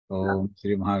ఓం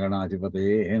శ్రీ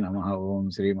మహాగణాధిపతయే నమః. ఓం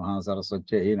శ్రీ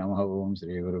మహాసరస్వత్యై నమః. ఓం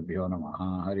శ్రీ గురుభ్యో నమః.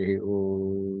 హరి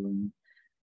ఓం.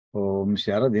 ఓం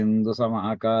శరదిందు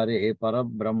సమాకారే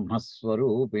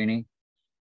పరబ్రహ్మస్వరూపిణి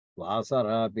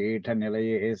వాసరాపీఠ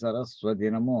నిలయే సరస్వతి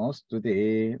నమోస్తుతే.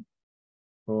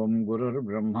 ఓం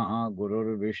గురుర్బ్రహ్మ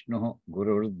గురుర్విష్ణు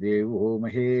గురుర్దేవో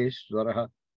మహేశ్వరః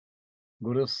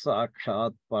గురుః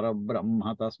సాక్షాత్ పరబ్రహ్మ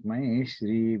తస్మై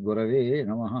శ్రీ గురవే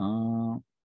నమః.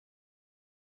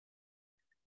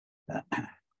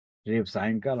 రేపు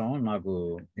సాయంకాలం నాకు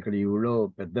ఇక్కడ ఈ ఊళ్ళో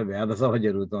పెద్ద వేద సభ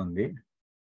జరుగుతోంది.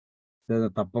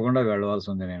 తప్పకుండా వెళ్ళవలసి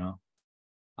ఉంది నేను.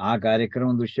 ఆ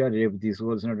కార్యక్రమం దృష్ట్యా రేపు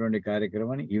తీసుకోవాల్సినటువంటి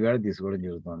కార్యక్రమాన్ని ఈవేళ తీసుకోవడం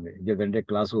జరుగుతుంది. ఎందుకంటే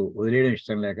క్లాసు వదిలేయడం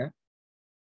ఇష్టం లేక,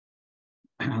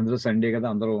 అందరూ సండే కదా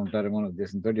అందరూ ఉంటారేమో అనే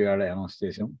ఉద్దేశంతో ఈవేళ అనౌన్స్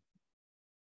చేసాం.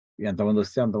 ఎంతమంది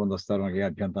వస్తే అంతమంది వస్తారు, మనకి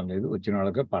అభ్యంతరం లేదు. వచ్చిన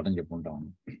వాళ్ళకి పాఠం చెప్పుకుంటాం.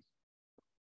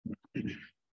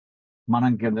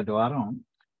 మనం కిందటి వారం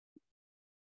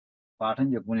పాఠం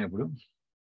చెప్పుకునేప్పుడు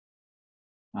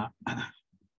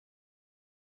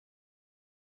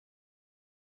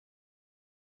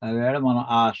ఆవేళ మనం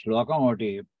ఆ శ్లోకం ఒకటి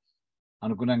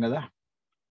అనుకున్నాం కదా,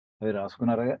 అవి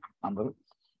రాసుకున్నారా అందరూ?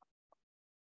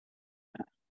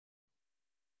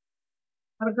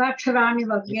 వర్గాక్షరాణి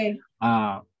వర్గే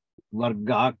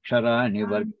వర్గాక్షరాణి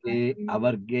వర్గే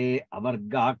అవర్గే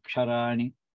అవర్గాక్షరాణి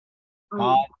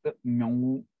కాత్ మ్యౌ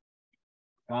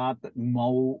కాత్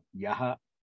మౌ యః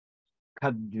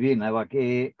ఖద్వినవకే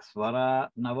స్వర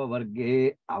నవవర్గే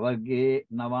అవర్గే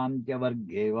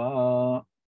నవాంత్యవర్గే వా.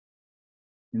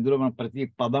 ఇందులో మనం ప్రతి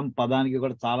పదానికి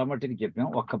కూడా చాలా మట్టుకు చెప్పాం.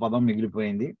 ఒక్క పదం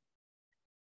మిగిలిపోయింది,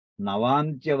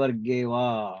 నవాంత్యవర్గేవా.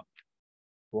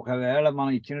 ఒకవేళ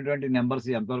మనం ఇచ్చినటువంటి నెంబర్స్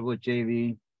ఎంతవరకు వచ్చేవి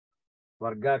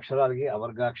వర్గాక్షరాలకి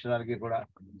అవర్గాక్షరాలకి కూడా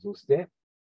చూస్తే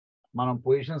మనం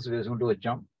పొజిషన్స్ వేసుకుంటూ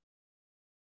వచ్చాం.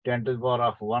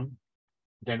 10⁻1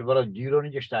 10⁻0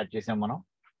 నుంచి స్టార్ట్ చేసాం మనం,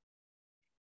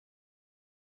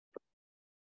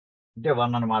 అంటే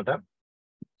 1 అన్నమాట.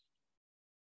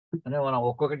 అంటే మనం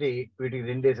ఒక్కొక్కటి వీటికి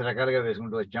 2 రకాలుగా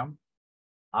వేసుకుంటూ వచ్చాం.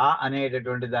 ఆ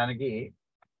అనేటటువంటి దానికి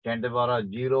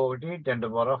 10⁻0 ఒకటి,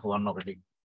 10⁻1 ఒకటి.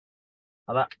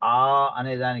 అలా ఆ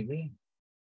అనే దానికి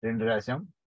 2 రాసాం,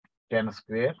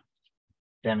 10²,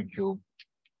 10³.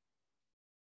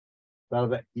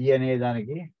 తర్వాత ఈ అనే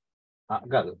దానికి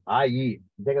కాదు, ఆ ఈ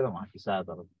అంతే కదమ్మా.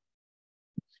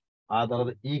 ఆ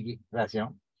తర్వాత ఈకి రాసాం,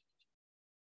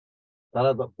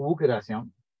 తర్వాత ఊకి రాసాం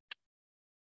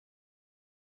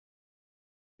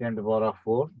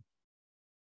 10⁻4,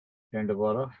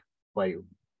 10⁻5.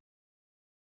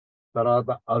 తర్వాత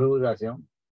అరువు రాసాం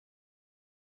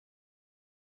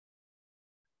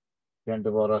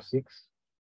 10⁻6,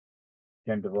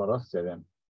 10⁻7.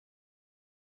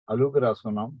 అలువుకి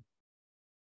రాసుకున్నాం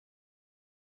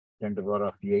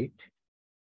 10⁻8,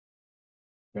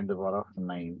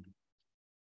 10⁻9.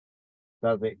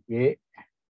 తర్వాత ఏ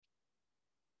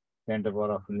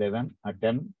 10⁻11,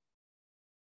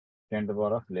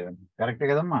 10⁻11. కరెక్టే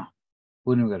కదమ్మా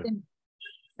పూర్ణిమ గారు?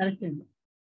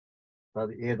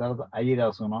 తర్వాత ఏ తర్వాత ఐ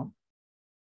రాసుకున్నాం,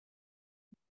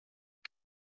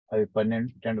 అవి 12,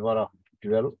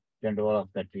 10⁻12,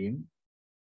 10⁻13.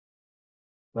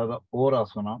 తర్వాత ఓ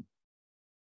రాసుకున్నాం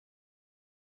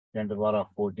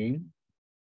 10⁻14,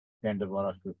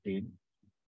 10⁻15.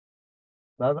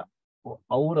 తర్వాత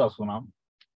ఔ రాసుకున్నాం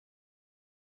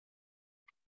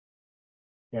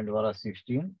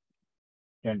 10⁻16,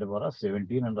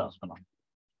 10⁻17 అని రాసుకున్నాం.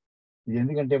 ఇది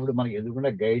ఎందుకంటే ఇప్పుడు మనకి ఎదుగుకుండా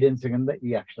గైడెన్స్ కింద ఈ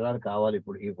అక్షరాలు కావాలి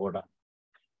ఇప్పుడు ఈ పూట,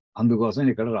 అందుకోసం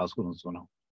ఇక్కడ రాసుకుని ఉంచుకున్నాం.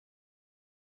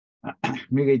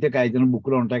 మీకైతే కాగితం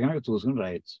బుక్లో ఉంటాయి కనుక చూసుకుని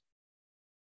రాయొచ్చు.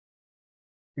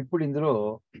 ఇప్పుడు ఇందులో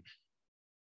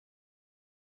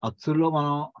అచ్చుల్లో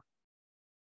మనం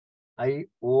ఐ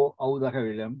ఓ ఔ దాకా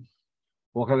వెళ్ళాం.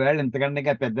 ఒకవేళ ఇంతకంటే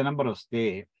ఇంకా పెద్ద నెంబర్ వస్తే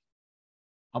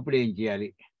అప్పుడు ఏం చేయాలి?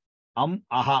 అం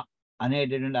అహ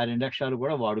అనేటటువంటి ఆ 2 అక్షరాలు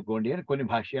కూడా వాడుకోండి అని కొన్ని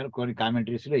భాష్యాలు, కొన్ని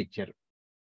కామెంటరీస్లో ఇచ్చారు.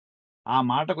 ఆ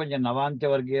మాట కొంచెం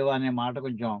నవాంత్యవర్గేవ అనే మాట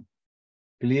కొంచెం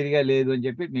క్లియర్గా లేదు అని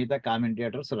చెప్పి మిగతా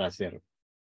కామెంటేటర్స్ రాశారు.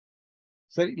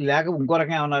 సరే, లేక ఇంకో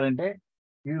రకం ఏమన్నారంటే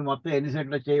ఇవి మొత్తం ఎన్ని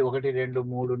సెట్లు వచ్చాయి, 1 2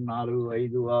 3 4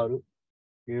 5 6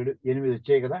 7 8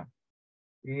 వచ్చాయి కదా,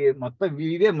 ఇవి మొత్తం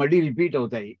ఇవే మళ్ళీ రిపీట్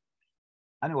అవుతాయి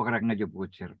అని ఒక రకంగా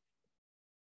చెప్పుకొచ్చారు.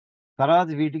 తర్వాత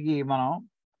వీటికి మనం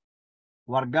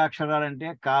వర్గాక్షరాలంటే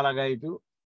కాలగాయతు,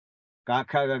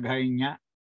 కాఖగఘైన్య,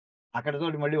 అక్కడతో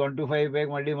మళ్ళీ 1 to 5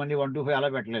 మళ్ళీ 1 to 5 అలా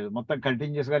పెట్టలేదు. మొత్తం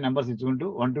కంటిన్యూస్గా నెంబర్స్ ఇచ్చుకుంటూ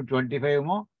 1 to 25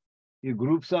 ఏమో ఈ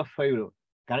గ్రూప్స్ ఆఫ్ 5.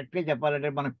 కరెక్ట్గా చెప్పాలంటే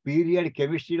మన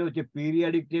కెమిస్ట్రీలో వచ్చే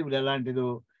పీరియాడిక్ టేబుల్ ఎలాంటిదో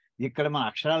ఇక్కడ మన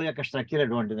అక్షరాల యొక్క స్ట్రక్చర్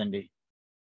అటువంటిదండి.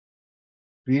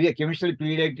 కెమిస్ట్రీ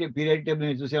పీరియాడిక్ టేబుల్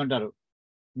మీరు చూసే ఉంటారు.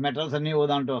 మెటల్స్ అన్నీ ఓ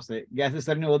దాంట్లో వస్తాయి, గ్యాసెస్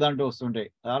అన్నీ ఓ దాంట్లో వస్తుంటాయి.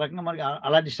 ఆ రకంగా మనకి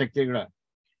అలాంటి స్ట్రక్చర్ కూడా.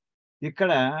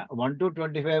 ఇక్కడ 1 to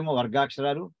 25 ఏమో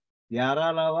వర్గాక్షరాలు,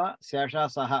 యారాలవ శేష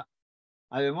సహ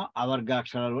అవేమో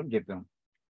అవర్గాక్షరాలు అని చెప్పాము.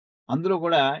 అందులో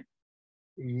కూడా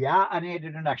యా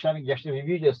అనేటటువంటి అక్షరానికి జస్ట్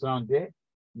రివ్యూ చేస్తున్నాం అంతే.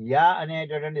 యా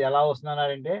అనేటటువంటి ఎలా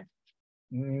వస్తున్నారంటే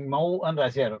మౌ అని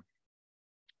రాశారు.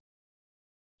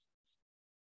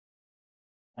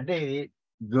 అంటే ఇది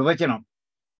ద్వివచనం.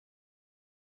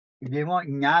 ఇదేమో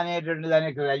జ్ఞా అనేటువంటి దాని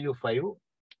యొక్క వాల్యూ 5,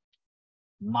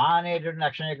 మా అనేటువంటి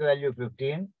అక్షరం యొక్క వాల్యూ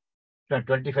 15,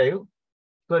 25.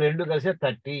 సో రెండు కలిసి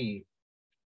 30.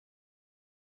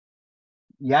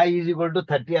 యా ఈజ్ ఈక్వల్ టు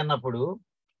 30 అన్నప్పుడు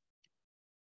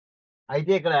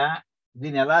అయితే ఇక్కడ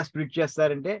దీన్ని ఎలా స్ప్లిట్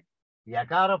చేస్తారంటే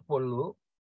యకార పొల్లు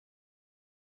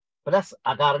ప్లస్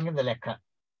అకారం కింద లెక్క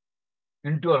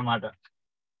ఇంటూ అనమాట.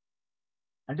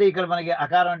 అంటే ఇక్కడ మనకి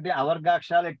అకారం అంటే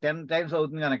అవర్గాక్షరాలు 10 టైమ్స్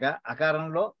అవుతుంది కనుక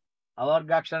అకారంలో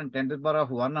అవర్గాక్షరం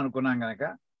 10⁻1 అనుకున్నాం కనుక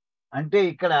అంటే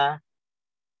ఇక్కడ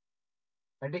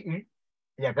అంటే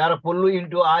యకార పొల్లు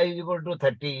ఇంటూ ఆ ఈజ్ ఈక్వల్ టు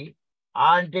 30, ఆ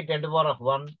అంటే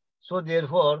 10⁻1. సో దేర్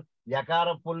ఫోర్ యకార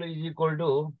పొల్లు ఈజ్ ఈక్వల్ టు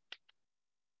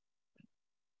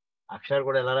అక్షరాలు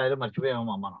కూడా ఎలా రాయాలో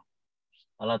మర్చిపోయామమ్మా మనం,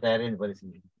 అలా తయారైన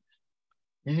పరిస్థితి.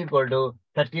 ఈజ్ ఈక్వల్ టు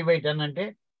 30/10 అంటే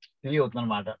 3 అవుతుంది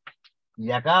అనమాట.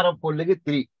 యకార పొల్లుకి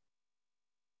 3,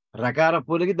 రకార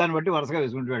పొల్లుకి దాన్ని బట్టి వరుసగా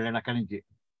వేసుకుంటూ వెళ్ళాడు. అక్కడి నుంచి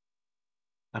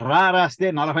రా రాస్తే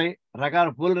 40, రకార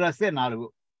పొల్లు రాస్తే 4,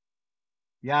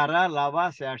 యార లవ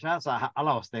శేష సహ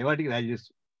అలా వస్తాయి వాటికి వాల్యూస్.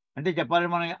 అంటే చెప్పాలి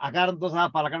మనం అకారంతో సహా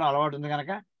పలకడం అలవాటు ఉంది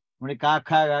కనుక మరి కాఖ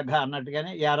గఘ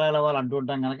అన్నట్టుగానే యార లవాలు అంటూ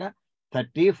ఉంటాం కనుక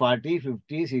 30, 40,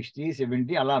 50, 60,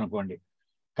 70 అలా అనుకోండి.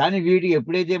 కానీ వీటికి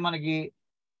ఎప్పుడైతే మనకి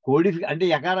అంటే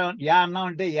యా అన్నాం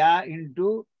అంటే యా ఇంటూ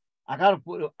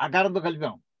అకారంతో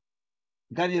కలిపాం.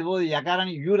 కానీ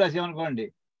యకారాన్ని యూ రాసామనుకోండి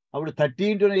అప్పుడు 30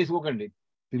 ఇంటూనే వేసుకోకండి,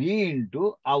 3 ఇంటూ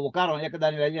ఆ ఉకారం యొక్క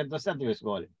దాని వాల్యూ ఎంత వస్తే అంత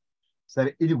వేసుకోవాలి. సరే,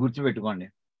 ఇది గుర్తుపెట్టుకోండి.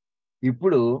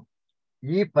 ఇప్పుడు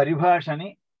ఈ పరిభాషని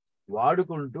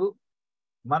వాడుకుంటూ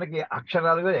మనకి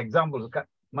అక్షరాలుగా ఎగ్జాంపుల్స్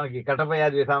మనకి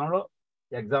కటపయాది విధానంలో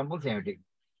ఎగ్జాంపుల్స్ ఏమిటి,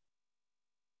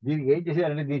 దీనికి ఏం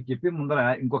చేసేయాలంటే దీనికి చెప్పి ముందర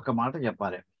ఇంకొక మాట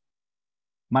చెప్పాలి.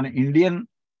 మన ఇండియన్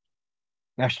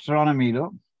ఆస్ట్రానమీలో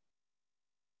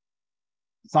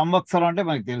సంవత్సరం అంటే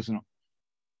మనకు తెలుసును.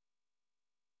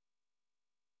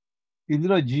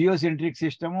 ఇందులో జియోసెంట్రిక్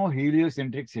సిస్టము,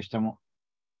 హీలియోసెంట్రిక్ సిస్టము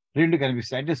రెండు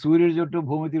కనిపిస్తాయి. అంటే సూర్యుడి చుట్టూ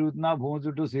భూమి తిరుగుతున్నా, భూమి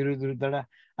చుట్టూ సూర్యుడు తిరుగుతాడా,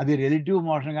 అది రిలేటివ్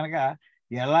మోషన్ కనుక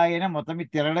ఎలాగైనా మొత్తం మీద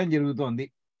తిరగడం జరుగుతోంది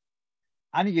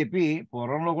అని చెప్పి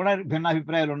పూర్వంలో కూడా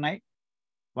భిన్నాభిప్రాయాలు ఉన్నాయి.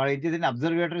 వాళ్ళు ఏం చేద్దంటే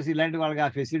అబ్జర్వేటర్స్ ఇలాంటి వాళ్ళకి ఆ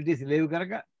ఫెసిలిటీస్ లేవు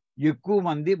కనుక ఎక్కువ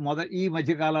మంది ఈ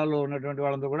మధ్య కాలాల్లో ఉన్నటువంటి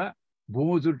వాళ్ళంతా కూడా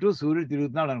భూమి చుట్టూ సూర్యుడు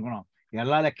తిరుగుతున్నాడు అనుకున్నాం.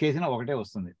 ఎలా లెక్కేసినా ఒకటే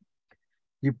వస్తుంది.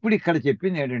 ఇప్పుడు ఇక్కడ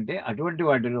చెప్పింది ఏంటంటే అటువంటి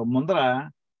వాటిలో ముందర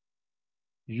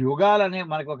యుగాలనే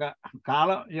మనకు ఒక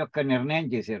కాలం యొక్క నిర్ణయం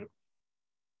చేశారు.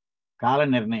 కాల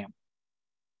నిర్ణయం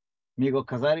మీకు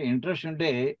ఒక్కసారి ఇంట్రెస్ట్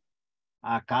ఉంటే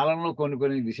ఆ కాలంలో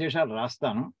కొన్ని విశేషాలు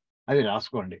రాస్తాను, అవి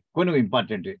రాసుకోండి. కొన్ని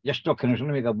ఇంపార్టెంట్. జస్ట్ ఒక్క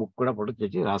నిమిషంలో మీకు ఆ బుక్ కూడా పొట్టు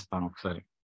తెచ్చి రాస్తాను ఒకసారి.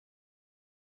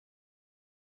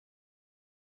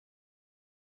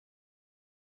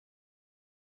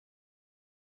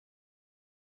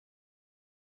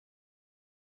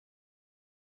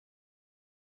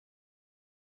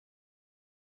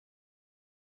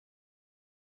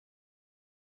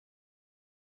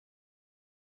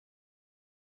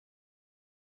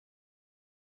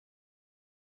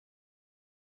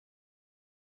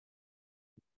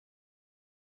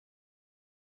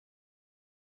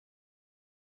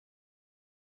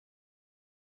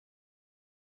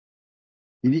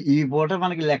 ఈ పూట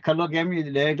మనకి లెక్కల్లోకి ఏమి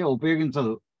ఇది డైరెక్ట్గా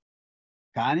ఉపయోగించదు,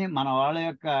 కానీ మన వాళ్ళ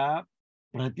యొక్క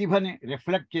ప్రతిభని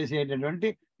రిఫ్లెక్ట్ చేసేటటువంటి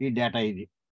ఈ డేటా ఇది.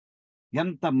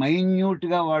 ఎంత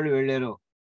మైన్యూట్గా వాళ్ళు వెళ్ళారో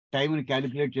టైంని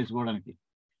క్యాలిక్యులేట్ చేసుకోవడానికి.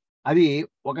 అది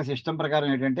ఒక సిస్టమ్ ప్రకారం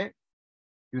ఏంటంటే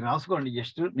ఇవి రాసుకోండి.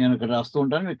 జస్ట్ నేను ఇక్కడ రాస్తూ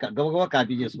ఉంటాను, మీరు గబగబా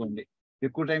కాపీ చేసుకోండి,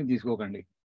 ఎక్కువ టైం తీసుకోకండి.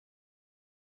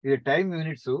 ఇది టైం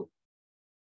యూనిట్స్.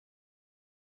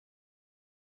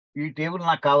 ఈ టేబుల్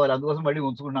నాకు కావాలి, అందుకోసం మళ్ళీ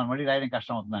ఉంచుకుంటున్నాను, మళ్ళీ రాయడం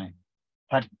కష్టం అవుతుందని.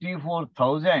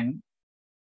 34,000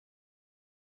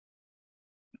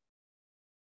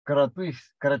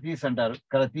 క్రతీస్ అంటారు.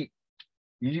 క్రతి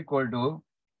ఈజ్ ఈక్వల్ టు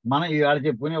మనం ఇవాళ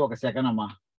చెప్పుకునే 1 సెకండ్ అమ్మా.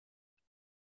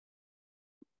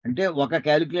 అంటే ఒక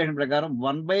క్యాలిక్యులేషన్ ప్రకారం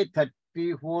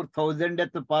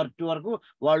 1/34,000th పార్ట్ వరకు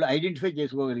వాళ్ళు ఐడెంటిఫై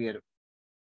చేసుకోగలిగారు.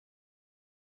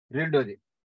 రెండోది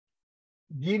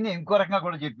దీన్ని ఇంకో రకంగా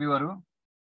కూడా చెప్పేవారు.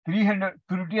 300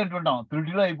 త్రుటి అంటుంటాం,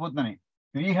 త్రుటిలో అయిపోతుందని.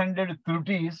 300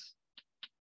 త్రుటీస్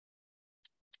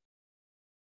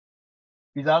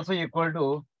is also equal to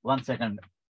 1 second.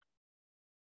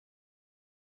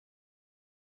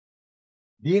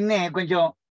 దీన్నే కొంచెం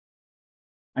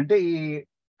అంటే ఈ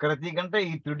ప్రతి గంట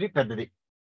ఈ త్రుటి పెద్దది.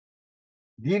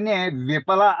 దీన్నే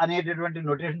విఫల అనేటటువంటి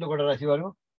నోటేషన్తో కూడా రాసేవారు.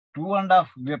 2.5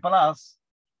 విఫలాస్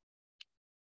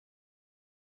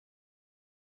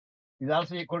is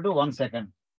also equal to 1 second.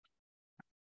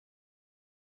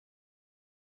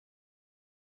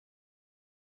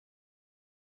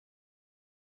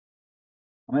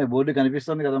 అమ్మాయి బోర్డు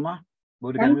కనిపిస్తుంది కదమ్మా?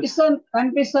 బోర్డు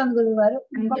కనిపిస్తుంది గురుగారు.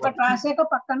 ఇంకొకటి రాసాక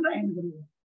పక్కన రాయండి గురుగారు.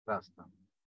 రాస్తాను.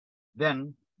 Then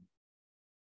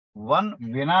 1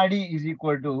 వినాడి is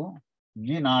equal to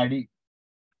వినాడి.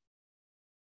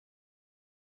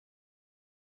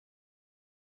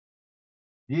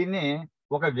 దీన్ని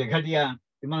ఒక విఘటియ,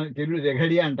 మనం తెలుగు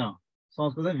విఘడియ అంటాం,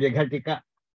 సంస్కృతం విఘటిక.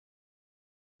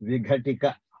 విఘటిక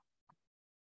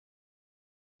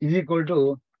ఈజ్ ఈక్వల్ టు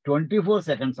 24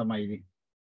 seconds అమ్మా. ఇది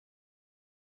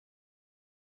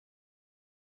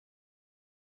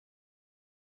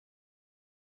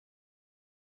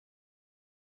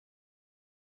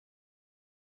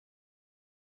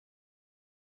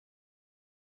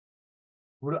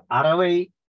ఇప్పుడు 60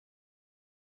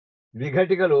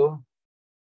 విఘటికలు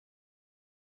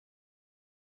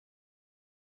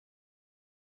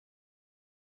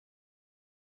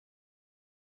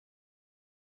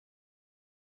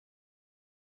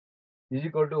ఈజ్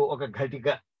ఈక్వల్ టు ఒక ఘటిక,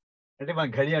 అంటే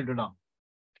మనం ఘడి అంటున్నాం.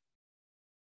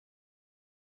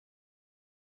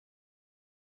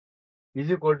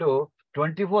 Is equal to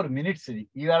 24 minutes. ఇది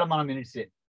ఈవేళ మన మినిట్సే.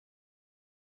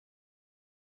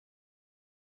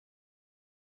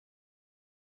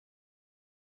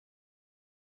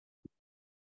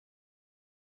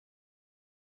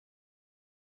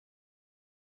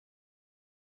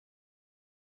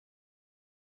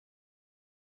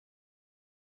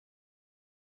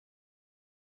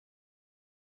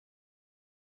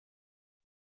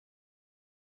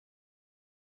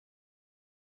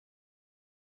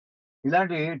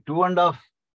 ఇలాంటి 2.5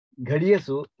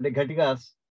 ఘడియస్ అంటే ఘటికాస్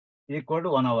ఈక్వల్ టు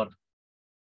 1 hour.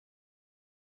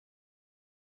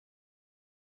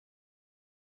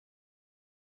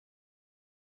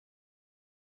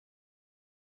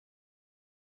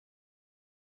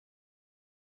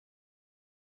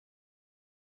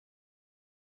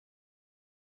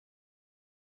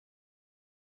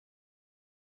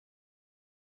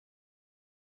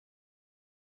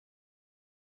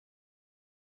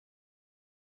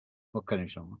 ఒక్క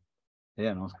నిమిషం.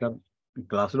 నమస్కారం.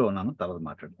 క్లాసులో ఉన్నాను, తర్వాత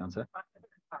మాట్లాడతాను సార్.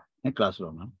 నేను క్లాసులో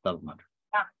ఉన్నాను, తర్వాత మాట్లాడతాను.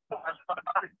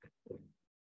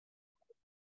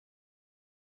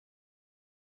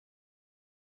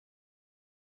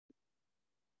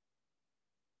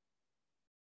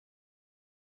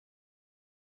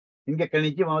 ఇంకెక్కడి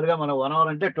నుంచి మామూలుగా మనం 1 hour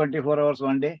అంటే 24 hours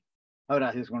 1 day అవి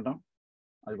రాసేసుకుంటాం.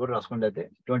 అది కూడా రాసుకోండి. అయితే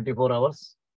 24 hours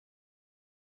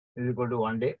is equal to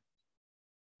 1 day.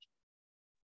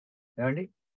 ఏమండి?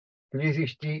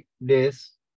 360 days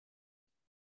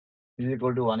is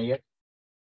equal to 1 year.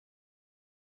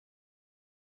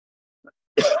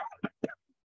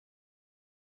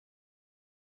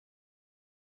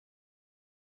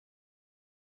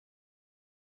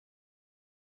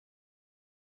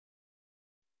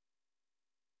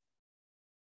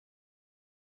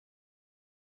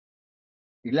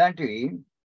 ఇలాంటివి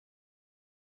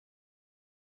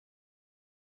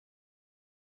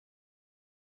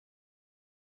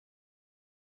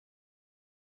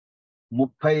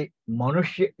 30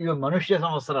 మనుష్య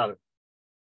సంవత్సరాలు.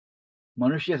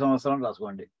 మనుష్య సంవత్సరం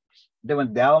రాసుకోండి. అంటే మన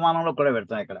దేవమానంలో కూడా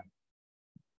పెడతాం ఇక్కడ.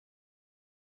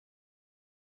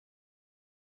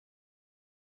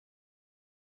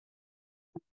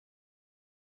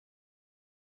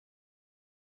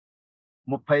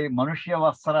 ముప్పై మనుష్య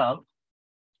వత్సరాలు,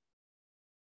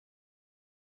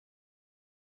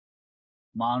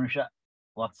 మానుష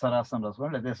వత్సరాస్ అని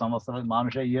రాసుకోండి, లేకపోతే సంవత్సరాలు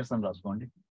మానుష ఇయర్స్ అని రాసుకోండి.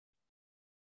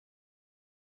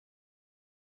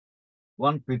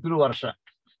 1 పితృవర్ష.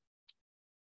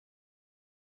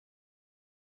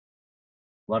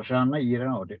 వర్ష అన్న ఇయర్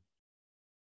అన్న ఒకటి.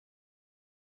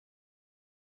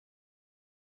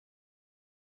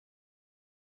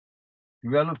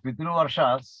 ఇవాళ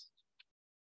పితృవర్షాస్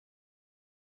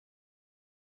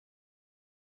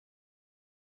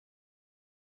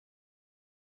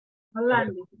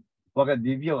ఒక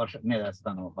దివ్య వర్ష. నేను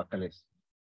వేస్తాను పక్కలేసి.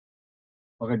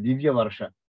 ఒక దివ్య వర్ష.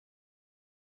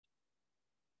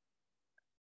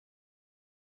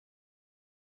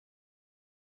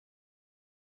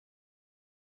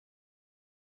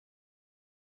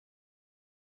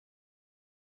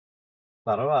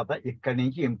 తర్వాత ఇక్కడి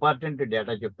నుంచి ఇంపార్టెంట్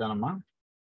డేటా చెప్తానమ్మా.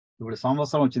 ఇప్పుడు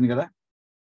సంవత్సరం వచ్చింది కదా,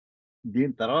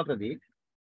 దీని తర్వాతది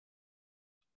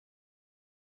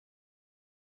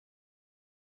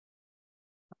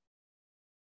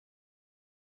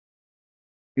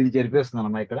ఇది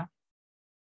చెరిపేస్తున్నానమ్మా ఇక్కడ.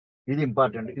 ఇది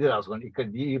ఇంపార్టెంట్, ఇది రాసుకోండి. ఇక్కడ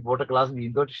ఈ పూట క్లాస్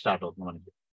దీంతో స్టార్ట్ అవుతుంది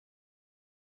మనకి.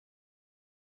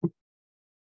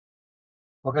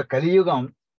 ఒక కలియుగం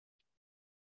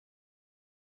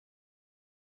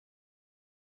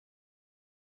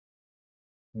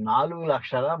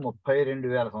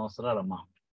 4,32,000 సంవత్సరాలమ్మా.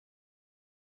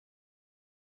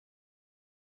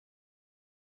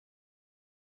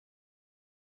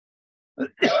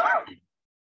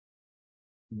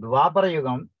 ద్వాపర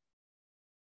యుగం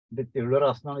అంటే తెలుగులో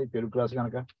రాస్తున్నాను, ఇది తెలుగు క్లాస్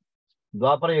కనుక.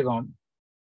 ద్వాపర యుగం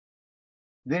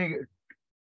దీనికి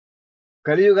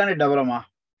కలియుగానికి డబల్ అమ్మా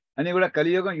అని కూడా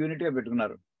కలియుగం యూనిట్ గా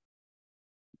పెట్టుకున్నారు.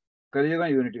 కలియుగం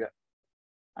యూనిట్ గా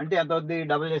అంటే ఎంత అవుద్ది?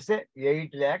 డబుల్ చేస్తే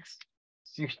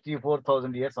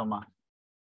 8,64,000 ఇయర్స్ అమ్మా.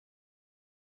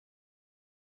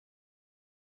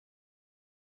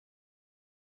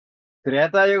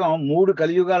 త్రేతాయుగం 3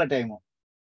 కలియుగాల టైము,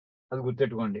 అది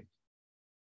గుర్తెట్టుకోండి.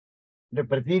 అంటే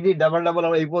ప్రతిదీ డబల్ డబల్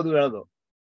అయిపోదు కాదు,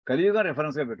 కలియుగం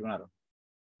రెఫరెన్స్ గా పెట్టుకున్నారు.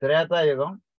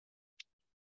 త్రేతాయుగం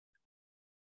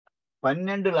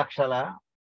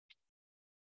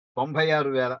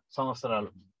 12,96,000 సంవత్సరాలు.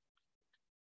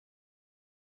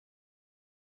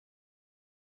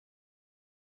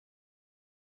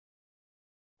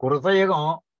 కృతయుగం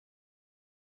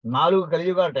 4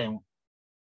 కలియుగాల టైము,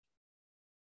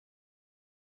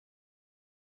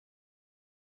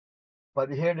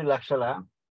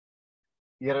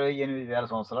 17,28,000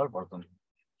 సంవత్సరాలు పడుతుంది.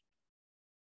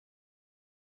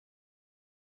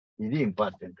 ఇది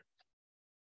ఇంపార్టెంట్.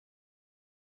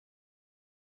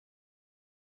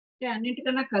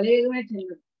 అన్నిటికన్నా కలియుగమే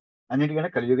చిన్నది. అన్నిటికన్నా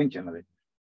కలియుగం చిన్నది.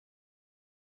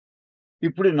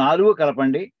 ఇప్పుడు 4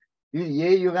 కలపండి. ఇది ఏ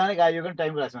యుగానికి ఆ యుగం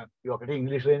టైం రాసాం. ఇది ఒకటి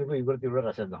ఇంగ్లీష్లో ఎందుకు, ఇది కూడా తెలుగులో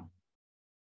రాసేద్దాం.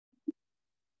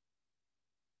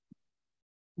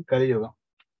 కలియుగం.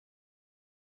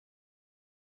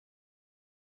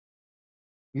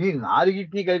 ఈ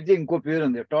 4టిని కలిపితే ఇంకో పేరు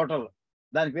ఉంది టోటల్,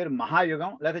 దాని పేరు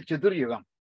మహాయుగం లేదా చతుర్యుగం.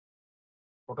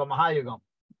 ఒక మహాయుగం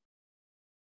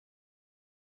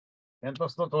ఎంత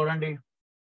వస్తుందో చూడండి.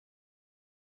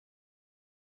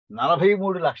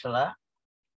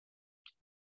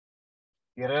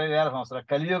 43,20,000 సంవత్సరాలు.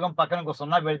 కలియుగం పక్కన ఇంకో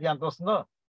 0 పెడితే ఎంత వస్తుందో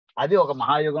అది ఒక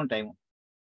మహాయుగం టైము.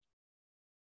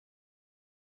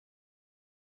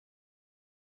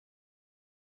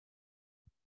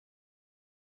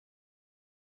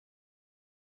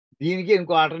 దీనికి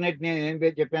ఇంకో ఆల్టర్నేట్ నేను ఏం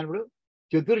పేరు చెప్పాను ఇప్పుడు?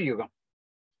 చతుర్యుగం.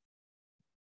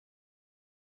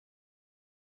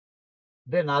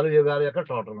 అంటే 4 యుగాల యొక్క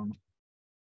టోటల్.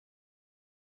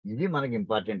 ఇది మనకి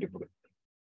ఇంపార్టెంట్.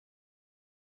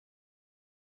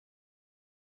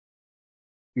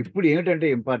 ఇప్పుడు ఏమిటంటే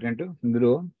ఇంపార్టెంట్,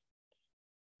 ఇందులో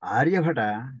ఆర్యభట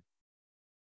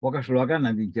ఒక శ్లోకాన్ని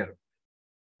అందించారు.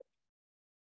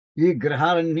 ఈ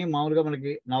గ్రహాలన్నీ మామూలుగా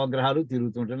మనకి నవగ్రహాలు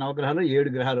తిరుగుతుంటాయి. నవగ్రహాలు 7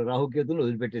 గ్రహాలు, రాహుకేతులు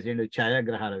వదిలిపెట్టేసేయండి,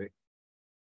 ఛాయాగ్రహాలు అవి,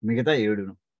 మిగతా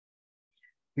 7ను.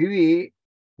 ఇవి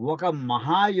ఒక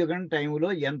మహాయుగం టైంలో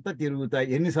ఎంత తిరుగుతాయి,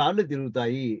 ఎన్నిసార్లు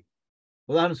తిరుగుతాయి?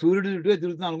 ఉదాహరణ సూర్యుడు చుట్టూ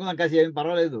తిరుగుతున్నాం అనుకుందాం, కాసి ఏం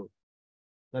పర్వాలేదు,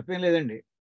 తప్పేం లేదండి.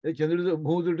 చంద్రుడు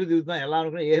భూమి చుట్టూ తిరుగుతున్నాం ఎలా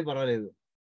అనుకున్నా ఏం పర్వాలేదు.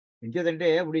 ఇంకేదంటే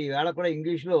ఇప్పుడు ఈవేళ కూడా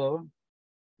ఇంగ్లీష్లో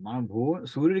మనం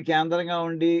సూర్యుడి కేంద్రంగా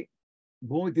ఉండి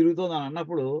భూమి తిరుగుతుంది అని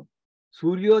అన్నప్పుడు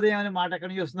సూర్యోదయం అనే మాట ఎక్కడి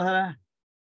నుంచి వస్తుందా?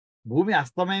 భూమి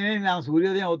అస్తమయమే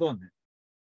సూర్యోదయం అవుతోంది,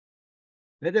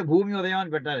 లేకపోతే భూమి ఉదయం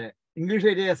అని పెట్టాలి. ఇంగ్లీష్లో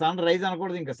అయితే సన్ రైజ్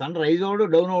అనకూడదు, ఇంకా sun rise అవడు,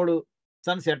 down అవడు,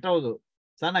 sun set అవ్వదు.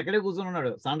 సన్ అక్కడే కూర్చుని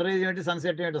ఉన్నాడు, సన్ రైజ్ ఏంటి, సన్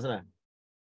సెట్ ఏంటి అసలు?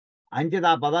 అంచేత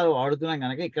ఆ పదాలు వాడుతున్నాం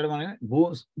కనుక ఇక్కడ మనం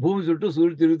భూమి చుట్టూ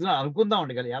సూర్యుడు తిరుగుతున్నాం అనుకుందాం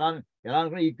ఉండి కదా, ఎలా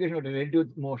అనుకున్న ఈక్వేషన్ ఒకటి, రిలేటివ్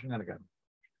మోషన్ కనుక.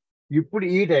 ఇప్పుడు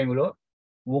ఈ టైంలో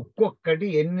ఒక్కొక్కటి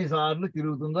ఎన్నిసార్లు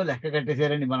తిరుగుతుందో లెక్క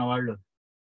కట్టేశారండి మన వాళ్ళు.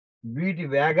 వీటి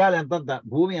వేగాలు ఎంతంత,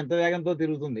 భూమి ఎంత వేగంతో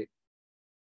తిరుగుతుంది,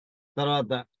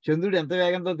 తర్వాత చంద్రుడు ఎంత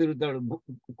వేగంతో తిరుగుతాడు,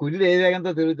 కుజుడు ఏ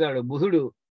వేగంతో తిరుగుతాడు, బుధుడు,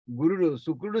 గురుడు,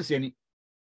 శుక్రుడు, శని,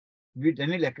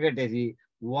 వీటన్ని లెక్క కట్టేసి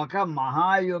ఒక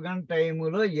మహాయుగం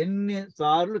టైములో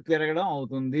ఎన్నిసార్లు తిరగడం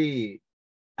అవుతుంది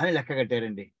అని లెక్క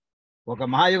కట్టారండి. ఒక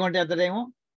మహాయుగం అంటే ఎంత టైము?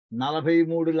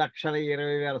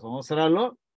 43,20,000 సంవత్సరాల్లో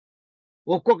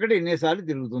ఒక్కొక్కటి ఎన్నిసార్లు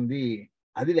తిరుగుతుంది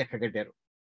అది లెక్క కట్టారు.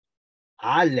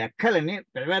 ఆ లెక్కలని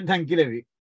పెద్ద అంకెలవి.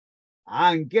 ఆ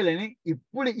అంకెలని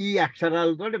ఇప్పుడు ఈ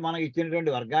అక్షరాలతో మనకి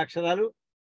ఇచ్చినటువంటి వర్గాక్షరాలు,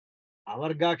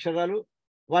 అవర్గాక్షరాలు,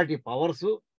 వాటి పవర్స్,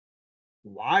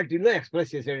 వాటిలో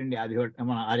ఎక్స్ప్రెస్ చేసాడండి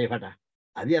మన ఆర్యభట.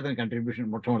 అది అతని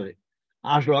కంట్రిబ్యూషన్ మొట్టమొదటిది.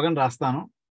 ఆ శ్లోకం రాస్తాను.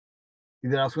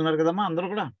 ఇది రాసుకున్నారు కదమ్మా అందరూ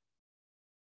కూడా?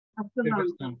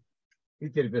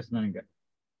 ఇది తెలిపేస్తున్నాను. ఇంకా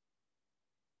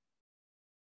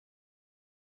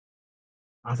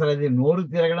అసలు అది నోరు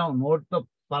తిరగడం, నోటితో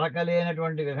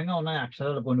పలకలేనటువంటి విధంగా ఉన్నాయి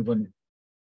అక్షరాలు కొన్ని.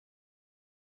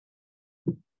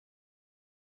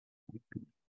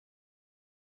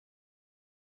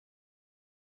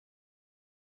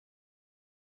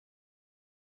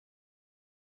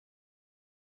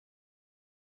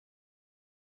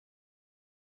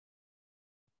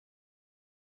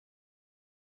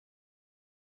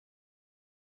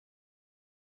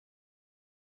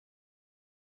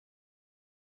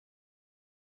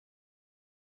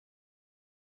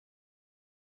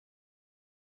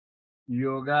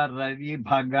 యోగ రవి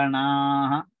భగణా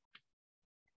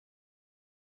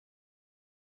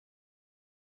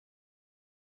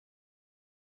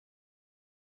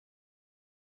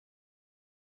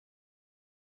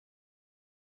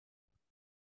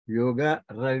యోగ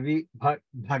రవి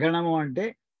భగణము అంటే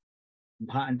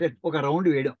అంటే ఒక రౌండ్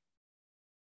వేయడం,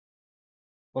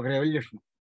 ఒక రెవల్యూషన్.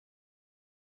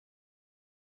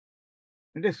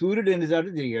 అంటే సూర్యుడు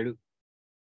ఎన్నిసార్లు తిరిగాడు.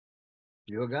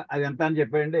 యోగ అది ఎంత అని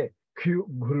చెప్పాడంటే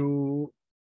గురు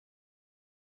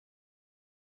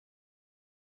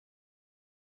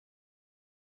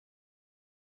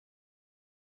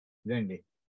ఇదండి.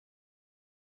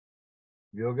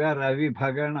 యోగ రవి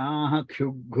భగణా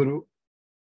క్షుగురు.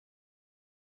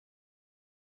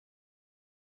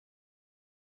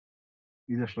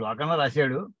 ఇది శ్లోకంలో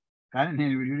రాశాడు, కానీ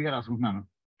నేను విడివిడిగా రాసుకుంటున్నాను.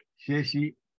 శేషి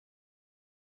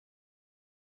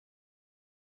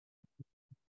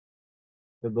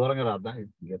దూరంగా రాద్దాం,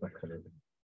 గీత అక్కర్లేదు.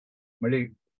 మళ్ళీ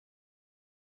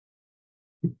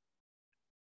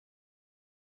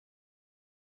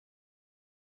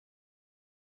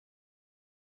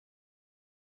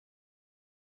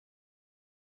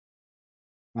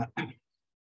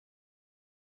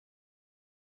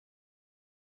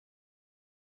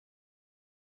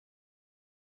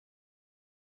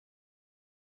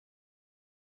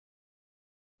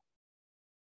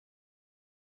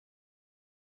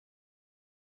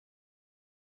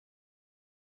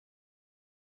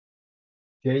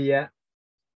చెయ్య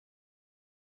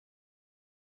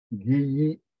గియ్యి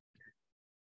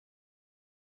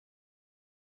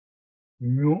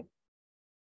న్యూ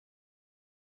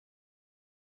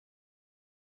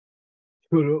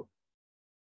చురు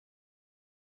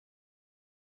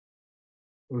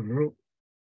రు.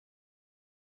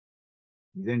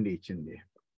 ఇదండి ఇచ్చింది.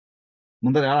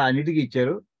 ముందర అన్నిటికీ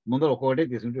ఇచ్చారు, ముందర ఒక్కొక్కటే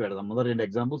తీసుకుంటూ వెళదాం. ముందర 2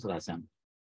 ఎగ్జాంపుల్స్ రాశాను.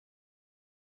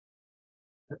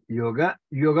 యోగ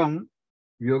యుగం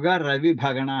యుగ రవి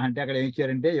భగణ అంటే అక్కడ ఏం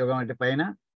ఇచ్చారంటే యుగం అంటే పైన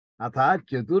అథ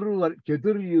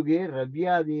చతుర్యుగే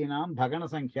రవ్యాదీనాం భగణ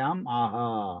సంఖ్యాం ఆహా.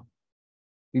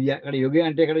 ఇది అక్కడ యుగ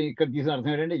అంటే ఇక్కడ తీసుకున్న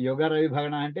అర్థం ఏంటంటే యోగ రవి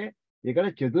భగణ అంటే ఇక్కడ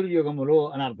చతుర్యుగములో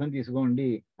అని అర్థం తీసుకోండి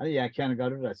అని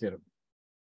వ్యాఖ్యానకారులు రాశారు.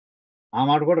 ఆ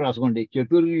మాట కూడా రాసుకోండి.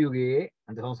 చతుర్యుగే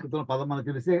అంటే సంస్కృతంలో పదం మనకు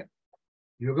తెలిసే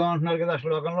యుగం అంటున్నారు కదా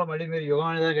శ్లోకంలో, మళ్ళీ మీరు యుగం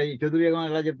అనేది చతుర్యుగం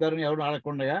ఎలా చెప్తారని ఎవరు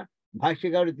అడగకుండా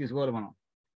భాష్యకారుడు తీసుకోవాలి మనం.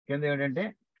 కింద ఏమిటంటే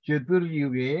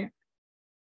చతుర్యుగే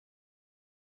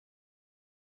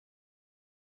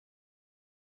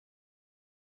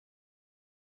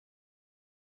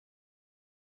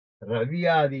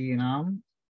రవ్యాదీనాం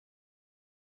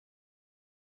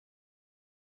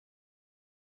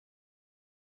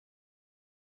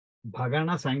భగణ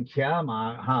సంఖ్యా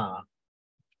మాహ.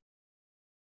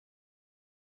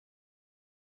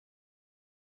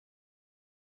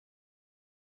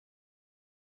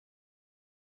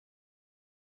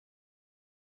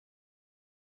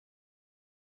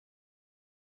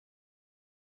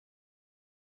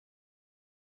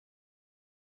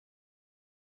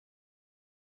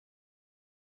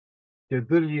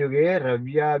 చతుర్యుగే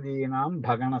రవ్యాదీనాం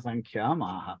భగణ సంఖ్యా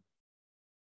మాహ.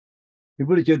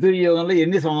 ఇప్పుడు చతుర్యుగంలో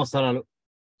ఎన్ని సంవత్సరాలు,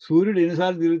 సూర్యుడు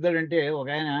ఎన్నిసార్లు తిరుగుతాడంటే ఒక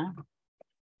ఆయన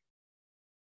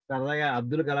సరదాగా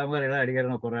అబ్దుల్ కలాం గారు ఎలా అడిగారు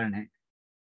ఒక కుర్రాడిని.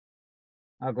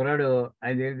 ఆ కుర్రాడు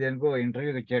ఆయన దగ్గర దేనికో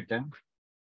ఇంటర్వ్యూకి వచ్చేట.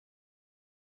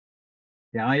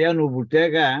 ఏమయ్యా నువ్వు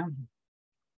పుట్టాక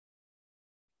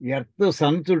ఎర్త్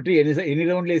సన్ చుట్టూ ఎన్ని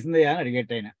రౌండ్లు వేసిందయ్యా అని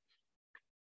అడిగేట ఆయన.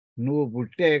 నువ్వు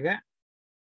పుట్టాక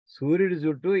సూర్యుడి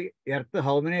చుట్టూ earth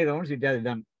how many rounds it has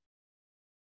done.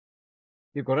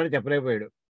 ఈ కుర్రాడు చెప్పలేకపోయాడు.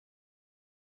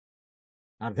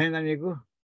 అర్థమైందా నీకు?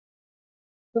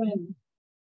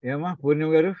 ఏమా పూర్ణిమ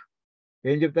గారు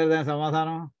ఏం చెప్తారు దాని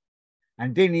సమాధానం?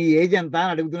 అంటే నీ ఏజ్ ఎంత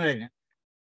అని అడుగుతున్నాడు ఆయన.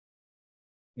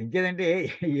 ఇంకేదంటే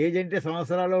ఏజ్ అంటే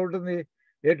సంవత్సరాల్లో ఉంటుంది.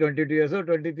 22 years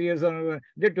 23 years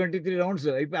అంటే 23 రౌండ్స్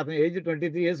అయిపోయి అతని ఏజ్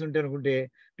 23 years ఉంటే అనుకుంటే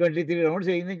 23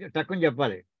 రౌండ్స్ అయింది తక్కువ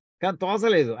చెప్పాలి. కానీ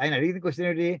తోసలేదు. ఆయన అడిగిన క్వశ్చన్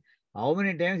ఏంటి, how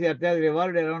many times earth has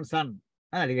revolved around sun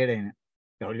అని అడిగాడు ఆయన.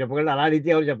 ఎవరు చెప్పగలరు? అలా అడిగితే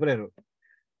ఎవరు చెప్పలేరు.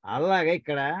 అలాగే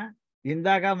ఇక్కడ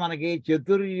ఇందాక మనకి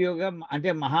చతుర్యుగం అంటే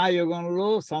మహాయుగంలో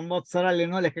సంవత్సరాలు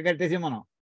ఎన్నో లెక్క కట్టేసి మనం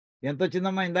ఎంత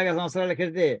వచ్చిందమ్మా ఇందాక సంవత్సరాలు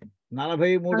లెక్కెడితే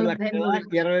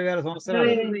 43,20,000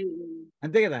 సంవత్సరాలు.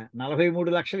 అంతే కదా,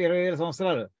 43,20,000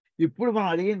 సంవత్సరాలు. ఇప్పుడు మనం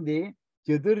అడిగింది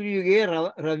చతుర్యుగే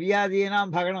రవ్యాదీనాం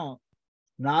భగణం.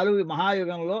 4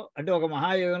 మహాయుగంలో అంటే ఒక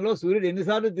మహాయుగంలో సూర్యుడు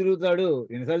ఎన్నిసార్లు తిరుగుతాడు,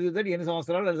 ఎన్ని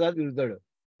సంవత్సరాలు ఎన్నిసార్లు తిరుగుతాడు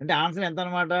అంటే ఆన్సర్ ఎంత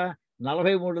అనమాట?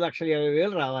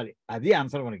 43,20,000 రావాలి. అది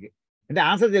ఆన్సర్ మనకి. అంటే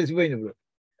ఆన్సర్ తెలిసిపోయింది.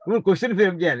 ఇప్పుడు క్వశ్చన్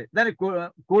ఫ్రేమ్ చేయాలి, దాన్ని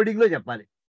కోడింగ్లో చెప్పాలి.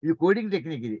 ఇది కోడింగ్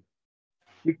టెక్నిక్. ఇది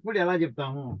ఇప్పుడు ఎలా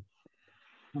చెప్తాము?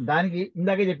 దానికి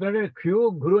ఇందాక చెప్పినట్టు క్యూ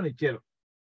గురు అని ఇచ్చారు.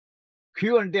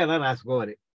 క్యూ అంటే ఎలా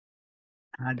రాసుకోవాలి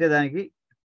అంటే దానికి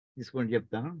తీసుకోండి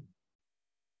చెప్తాను.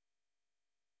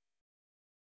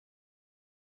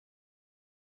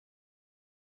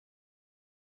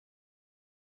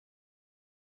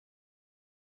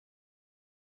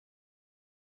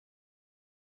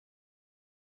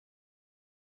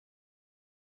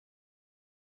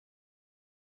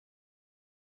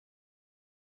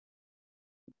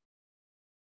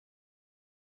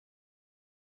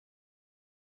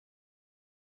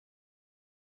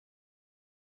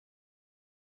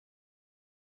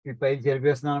 ఈ పైన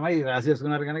చెరిపేస్తున్నానమ్మా, ఇది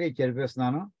రాసేసుకున్నారు కనుక ఇది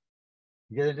చెరిపేస్తున్నాను.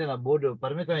 ఏదంటే నా బోర్డు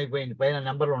పరిమితం అయిపోయింది పైన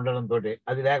నెంబర్లు ఉండడంతో,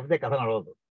 అది లేకపోతే కథ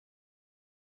నడవదు.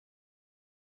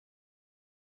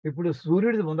 ఇప్పుడు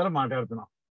సూర్యుడి ముందర మాట్లాడుతున్నాం.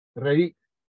 రవి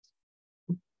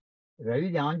రవి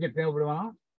ఏమని చెప్పినప్పుడు మనం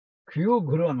క్యూ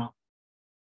గురు అన్నాం.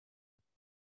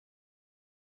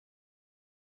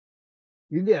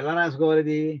 ఇది ఎలా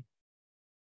రాసుకోవాలి?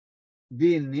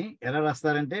 దీన్ని ఎలా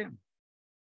రాస్తారంటే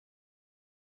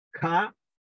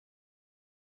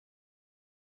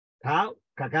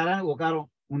కకారానికి ఉకారం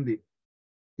ఉంది.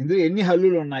 ఇందులో ఎన్ని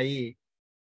హల్లులు ఉన్నాయి?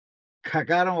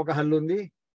 ఖకారం ఒక హల్లు ఉంది,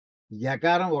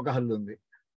 యకారం ఒక హల్లు ఉంది,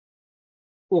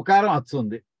 ఉకారం అచ్చు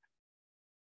ఉంది.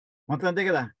 మొత్తం అంతే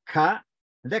కదా. ఖ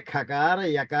అంటే ఖకార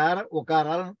యకార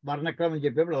ఉకారాలు వర్ణక్రమం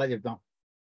చెప్పేప్పుడు అలా చెప్తాం.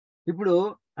 ఇప్పుడు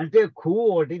అంటే ఖు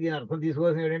ఒకటి, దీని అర్థం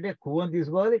తీసుకోవాల్సిన ఏంటంటే ఖు అని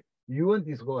తీసుకోవాలి, యు అని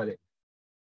తీసుకోవాలి.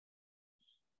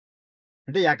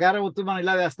 అంటే యకార ఒత్తు మనం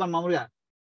ఇలా వేస్తాం మామూలుగా,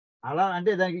 అలా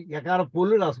అంటే దానికి యకార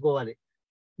పొల్లు రాసుకోవాలి.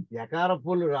 యకార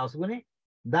పొల్లు రాసుకుని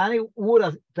దానికి ఊ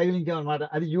తగిలించామన్నమాట,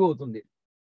 అది యు అవుతుంది.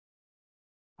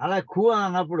 అలా ఖు అని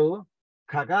అన్నప్పుడు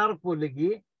ఖకార పొల్లికి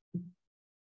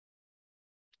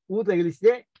ఊ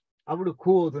తగిలిస్తే అప్పుడు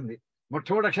ఖు అవుతుంది.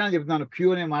 మొట్టమొదటి అక్షరాన్ని చెప్తున్నాను క్యూ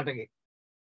అనే మాటకి.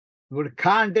 ఇప్పుడు ఖ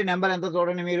అంటే నెంబర్ ఎంత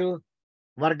చూడండి మీరు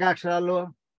వర్గాక్షరాల్లో?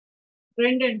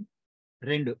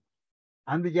 2.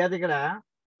 అందుచేత ఇక్కడ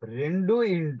 2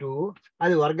 ఇంటూ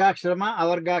అది వర్గాక్షరమా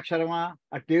అవర్గాక్షరమా?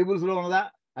 ఆ టేబుల్స్ లో ఉన్నదా?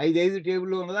 5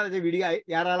 టేబుల్లో ఉన్నదా? లేదా విడిగా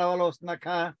ఏరాల వస్తుందా?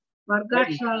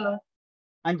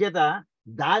 అంచేత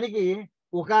దానికి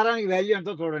ఉకారానికి వాల్యూ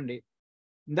ఎంతో చూడండి.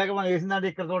 ఇందాక మనం వేసిన దాంట్లో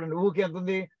ఇక్కడ చూడండి, ఊకి ఎంత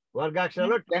ఉంది?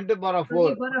 వర్గాక్షరాలు 10⁴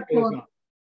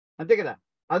 అంతే కదా.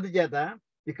 అందుచేత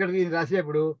ఇక్కడ దీన్ని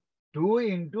రాసేప్పుడు 2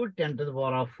 ×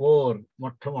 10⁴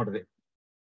 మొట్టమొదటిది.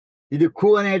 ఇది ఖు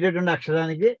అనేటటువంటి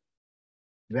అక్షరానికి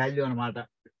వాల్యూ అన్నమాట.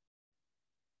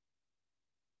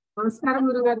 నమస్కారం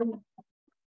గురుగారు.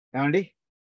 ఏమండి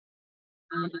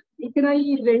ఇక్కడ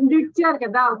ఈ 2 ఇచ్చారు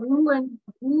కదా, 10⁵,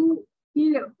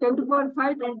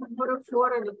 10⁴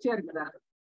 అని ఇచ్చారు కదా.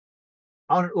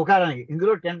 అవును, ఉకారానికి.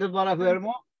 ఇందులో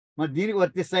 10⁴ మరి దీనికి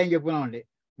వర్తిస్తాయని చెప్పుకున్నామండి.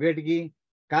 వేటికి?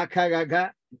 కాఖ గఘ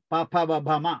పఫ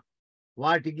బభమ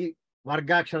వాటికి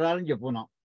వర్గాక్షరాలని చెప్పుకున్నాం.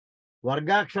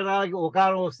 వర్గాక్షరాలకి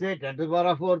ఉకారం వస్తే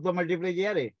 10⁴తో మల్టిప్లై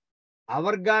చేయాలి.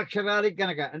 అవర్గాక్షరాలకి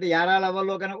కనుక అంటే యారాల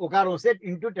అవల్లో కనుక ఉకారం వస్తే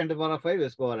ఇంటూ 10⁵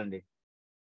 వేసుకోవాలండి.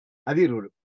 అది రూల్.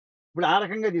 ఇప్పుడు ఆ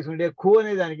రకంగా తీసుకుంటే ఖు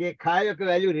అనే దానికి ఖా యొక్క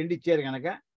వాల్యూ 2 ఇచ్చారు కనుక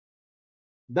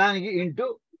దానికి ఇంటూ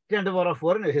 10⁴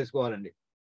 అని వేసుకోవాలండి.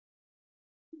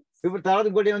 ఇప్పుడు తర్వాత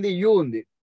ఇంకోటి ఏముంది? యు ఉంది.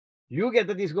 యుకి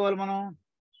ఎంత తీసుకోవాలి మనం?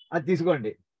 అది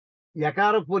తీసుకోండి.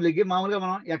 యకార పూలికి మామూలుగా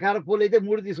మనం యకార పూలు అయితే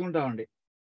 3 తీసుకుంటామండి.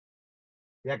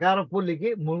 యకార పూలికి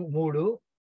 3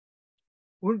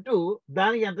 ఉంటూ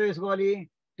దానికి ఎంత వేసుకోవాలి?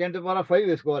 10⁵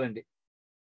 వేసుకోవాలండి.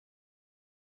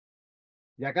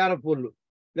 యకార పూలు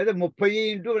లేదా 30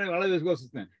 ఇంటూ అలా వేసుకోవాల్సి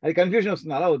వస్తుంది. అది కన్ఫ్యూజన్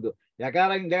వస్తుంది, అలా వద్దు.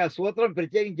 యకారం సూత్రం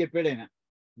ప్రత్యేకించి చెప్పాడు ఆయన,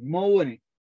 మౌ అని.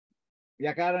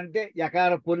 యకారం అంటే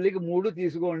యకార పొల్లికి 3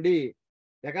 తీసుకోండి.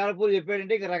 యకార పూలు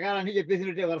చెప్పాడంటే ఇక రకాలన్నీ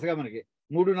చెప్పేసినట్టే వరుసగా మనకి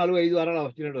 3, 4, 5, 6 అలా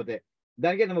వచ్చినట్టు అవుతాయి.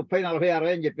 దానికి 30, 40,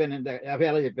 60 అని చెప్పాను, 50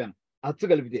 అలా చెప్పాను అచ్చు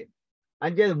కలిపితే.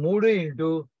 అంచేది 3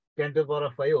 ×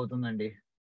 10⁵ అవుతుందండి.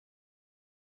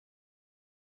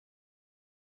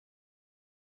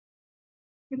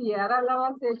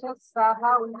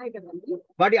 ఉన్నాయి కదండి,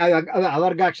 వాటి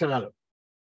అవర్గాక్షరాలు.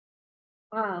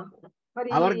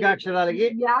 అవర్గాక్షరాలకి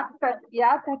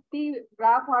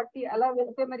అలా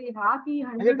వెళ్తే మరి హాకి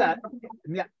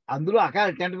అందులో అకార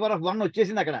 10⁴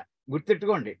 వచ్చేసింది అక్కడ,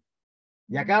 గుర్తెట్టుకోండి.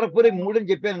 యకార పూలికి 3 అని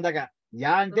చెప్పాను ఇందాక.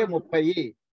 యా అంటే 30,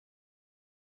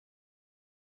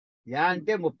 యా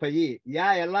అంటే 30. యా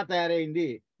ఎలా తయారైంది?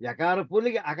 యకార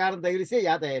పూలికి అకారం తగిలిస్తే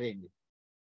యా తయారైంది.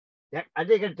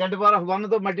 అంటే ఇక్కడ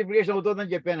 10⁴తో మల్టిప్లికేషన్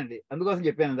అవుతుందని చెప్పానండి, అందుకోసం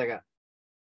చెప్పాను ఇందాక.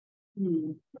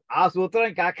 ఆ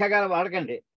సూత్రాన్ని కాఖగా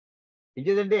వాడకండి.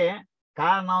 ఇంకేదంటే కా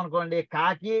అన్నాం అనుకోండి,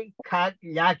 కాకి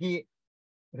యాకి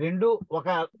 2 ఒక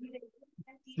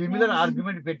సిమిలర్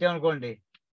ఆర్గ్యుమెంట్ పెట్టామనుకోండి,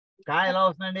 కా ఎలా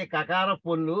వస్తుందండి? కకార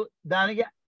పొల్లు, దానికి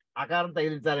అకారం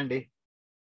తగిలించాలండి,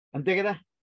 అంతే కదా.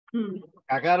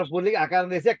 కకార పుల్లికి అకారం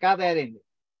తీస్తే కా తయారైంది.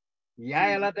 యా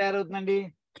ఎలా తయారవుతుందండి?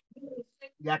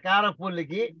 యకార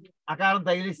పుల్లికి అకారం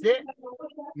తగిలిస్తే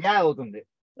యా అవుతుంది.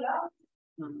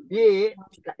 ఈ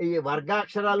ఈ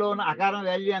వర్గాక్షరాల్లో ఉన్న అకారం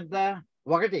వాల్యూ ఎంత?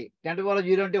 1.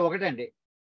 10⁻0 అంటే 1 అండి.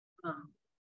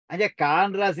 అంటే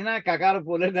కాన్ రాసిన కకార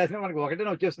పుల్లని రాసిన మనకి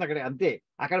 1 వచ్చేస్తుంది అక్కడ, అంతే.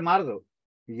 అక్కడ మారదు.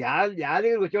 యా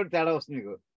దగ్గరికి వచ్చేవాడు తేడా వస్తుంది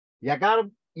మీకు. యకారం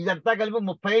ఇదంతా కలిపి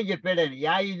 30 అని చెప్పాడు ఆయన.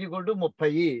 Yeah is equal to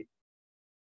 30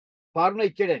 formula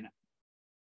ఇచ్చాడు ఆయన.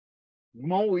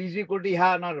 గ్మౌ ఈజ్ ఈక్వల్ టు యహ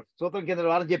అన్నారు. సూత్రం కింద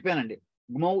వారం చెప్పానండి.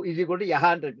 గ్మౌ ఈజ్ ఈక్వల్ టు యహ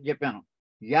అంటే చెప్పాను.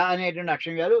 యా అనేటువంటి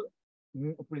అక్షరం గారు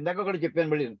ఇప్పుడు ఇందాక కూడా చెప్పాను.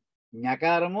 మళ్ళీ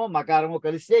ఞకారము మకారము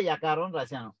కలిస్తే యకారం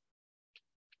రాశాను.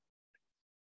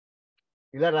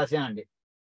 ఇలా రాశానండి.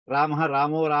 రామ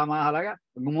రామో రామ అలాగా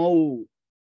గ్మౌ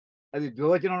అది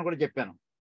ద్వివచనం కూడా చెప్పాను.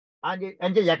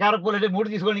 అంటే యకార పుల్లు అంటే 3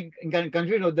 తీసుకోండి, ఇంకా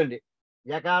కన్ఫ్యూజన్ వద్దండి.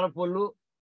 యకార పుల్లు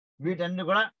వీటన్ని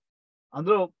కూడా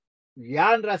అందులో యా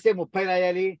అని రాస్తే 30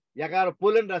 రాయాలి, యకార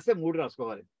పుల్లని రాస్తే 3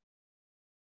 రాసుకోవాలి.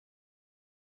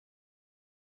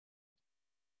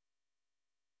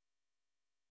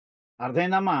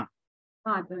 అర్థమైందమ్మా?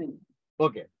 అర్థమైంది.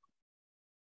 ఓకే.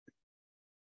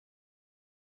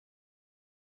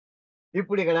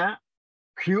 ఇప్పుడు ఇక్కడ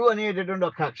క్యూ అనేటటువంటి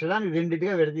ఒక అక్షరాన్ని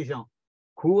రెండింటిగా విడదీసాం.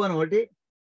 కు అని ఒకటి,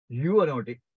 యు అని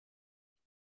ఒకటి.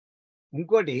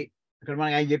 ఇంకోటి ఇక్కడ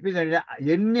మనకి ఆయన చెప్పింది అంటే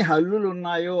ఎన్ని హల్లులు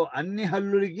ఉన్నాయో అన్ని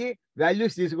హల్లులకి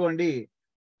వాల్యూస్ తీసుకోండి.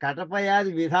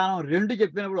 కటపయాది విధానం 2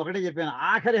 చెప్పినప్పుడు ఒకటే చెప్పాను.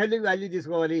 ఆఖరి హల్లుకి వాల్యూ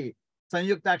తీసుకోవాలి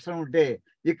సంయుక్తాక్షరం ఉంటే.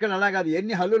 ఇక్కడ అలా కాదు.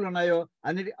 ఎన్ని హల్లులు ఉన్నాయో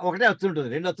అన్నిటి ఒకటే అచ్చు ఉంటుంది,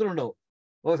 2 అచ్చులు ఉండవు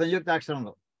ఒక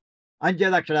సంయుక్తాక్షరంలో.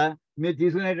 అంచేది అక్కడ మీరు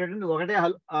తీసుకునేటటువంటి ఒకటే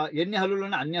ఎన్ని హల్లులు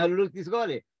ఉన్నాయి అన్ని హల్లులు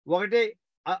తీసుకోవాలి. ఒకటే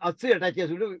అచ్చు అటాచ్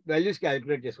చేసుకుంటూ వాల్యూస్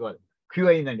క్యాలిక్యులేట్ చేసుకోవాలి. క్యూ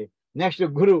అయిందండి. నెక్స్ట్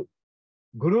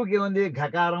గురువుకి ఏముంది?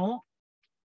 ఘకారము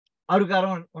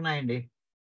అరుకారం ఉన్నాయండి.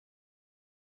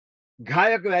 ఘా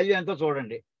యొక్క వాల్యూ ఎంతో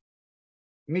చూడండి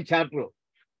మీ చార్ట్లో.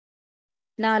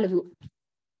 4.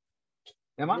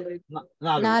 ఏమా?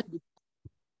 4.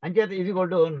 అంచేత ఇది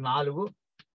కొట్టు 4.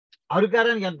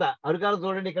 అరుకారానికి ఎంత? అరుకారం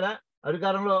చూడండి. ఇక్కడ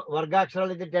అరుకారంలో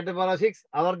వర్గాక్షరాలు అయితే 10⁻6,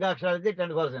 అవర్గాక్షరాలు అయితే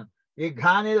 10⁻7. ఈ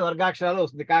ఘా అనేది వర్గాక్షరాలు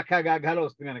వస్తుంది, కాఖా గాఘాలో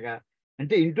వస్తుంది కనుక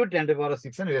అంటే ఇంటూ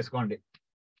 10⁻6 అని వేసుకోండి.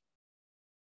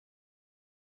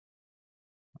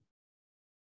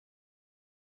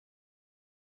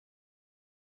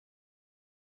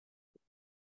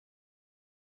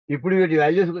 ఇప్పుడు వీటి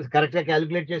వాల్యూస్ కరెక్ట్గా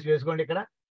క్యాలిక్యులేట్ చేసి వేసుకోండి. ఇక్కడ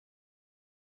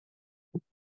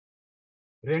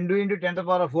 2 ×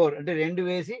 10⁻4 అంటే 2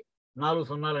 వేసి 4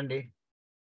 సున్నాలండి.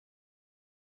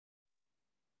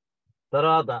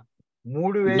 తర్వాత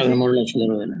 3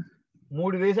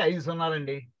 వేసి 5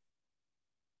 సున్నాలండి.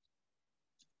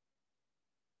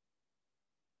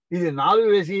 ఇది 4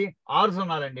 వేసి 6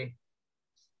 సున్నాలండి.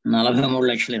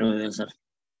 43,20,000 సార్.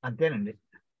 అంతేనండి.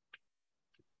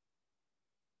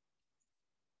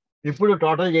 ఇప్పుడు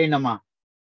టోటల్ చేయండి అమ్మా.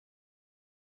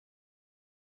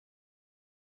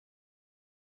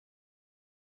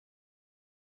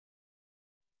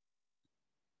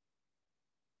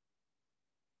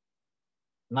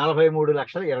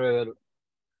 $43,20,000.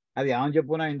 అది ఏమని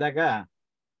చెప్పుకున్నాం ఇందాక?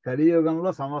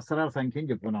 కలియుగంలో సంవత్సరాల సంఖ్యని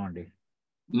చెప్పుకున్నామండి.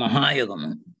 మహాయుగము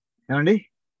ఏమండి?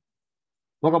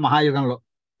 ఒక మహాయుగంలో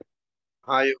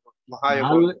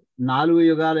 4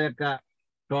 యుగాల యొక్క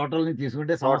టోటల్ ని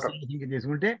తీసుకుంటే, సంవత్సరాల సంఖ్య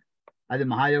తీసుకుంటే అది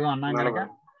మహాయుగం అన్నాం కనుక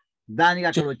దానికి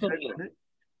అక్కడ వచ్చినట్టు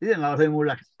ఇది 43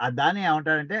 లక్షలు. దాన్ని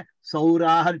ఏమంటారంటే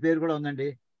సౌరాహ అని పేరు కూడా ఉందండి.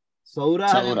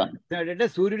 సౌరాహ అంటే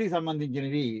సూర్యుడికి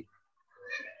సంబంధించినవి.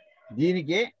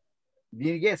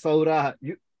 దీనికే సౌరాహ,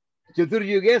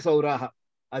 చతుర్యుగే సౌరాహ.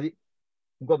 అది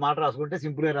ఇంకో మాట రాసుకుంటే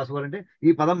సింపుల్ గా రాసుకోవాలంటే ఈ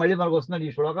పదం మళ్ళీ మనకు వస్తుంది,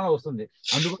 ఈ శ్లోకంలో వస్తుంది,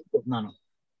 అందుకు చెప్తున్నాను.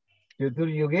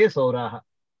 చతుర్యుగే సౌరాహ.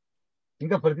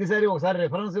 ఇంకా ప్రతిసారి ఒకసారి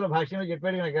రెఫరెన్స్ లో భాష్యంలో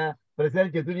చెప్పాడు కనుక ప్రతిసారి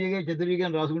చతుర్యుగే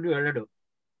అని రాసుకుంటూ వెళ్ళాడు.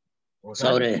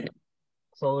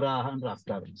 సౌరాహ అని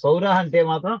రాస్తారు. సౌరాహ అంటే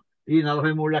మాత్రం ఈ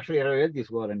 43,20,000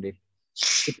 తీసుకోవాలండి.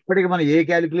 ఇప్పటికి మనం ఏ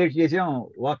క్యాలిక్యులేట్ చేసాం?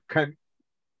 ఒక్క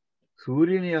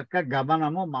సూర్యుని యొక్క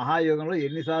గమనము మహాయుగంలో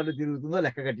ఎన్నిసార్లు తిరుగుతుందో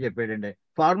లెక్క కట్టి చెప్పాడండి.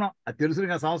 ఫార్ములా అది తెలుసు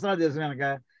కనుక, సంవత్సరాలు తెలుసు కనుక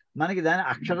మనకి దాని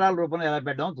అక్షరాల రూపంలో ఎలా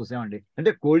పెట్టామో చూసామండి.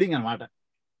 అంటే కోడింగ్ అనమాట.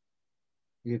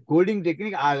 ఈ కోడింగ్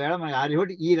టెక్నిక్ ఆ వేళ మన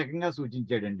ఆర్యభట్ ఈ రకంగా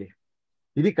సూచించాడండి.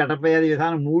 ఇది కటపయాది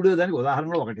విధానం 3వ దానికి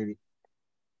ఉదాహరణలో ఒకటి. ఇది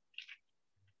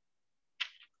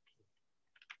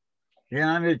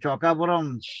ఏనా మీరు చౌకాపురం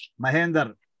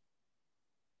మహేందర్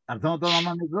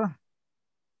అర్థమవుతుందమ్మా మీకు?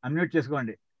 అన్మ్యూట్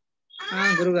చేసుకోండి.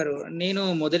 గురుగారు నేను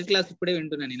మొదటి క్లాస్ ఇప్పుడే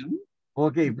వింటున్నా నేను.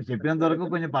 ఓకే, ఇప్పుడు చెప్పినంత వరకు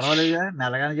కొంచెం పర్వాలేదుగా,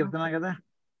 మెల్లగానే చెప్తున్నాను కదా.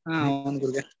 అవును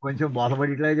గురుగారు. కొంచెం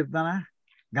బోధపడి ఇట్లా చెప్తానా?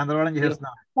 గందరగోళం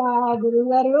చేస్తున్నాం. గురువు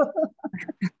గారు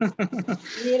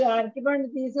మీరు అరటిపండు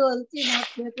తీసి వచ్చి నా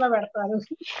చేతిలో పెడతారు.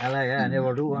 అలాగే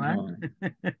అనేవాడు పోనా.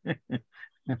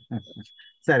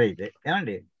 సరే అయితే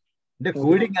ఏమండి, అంటే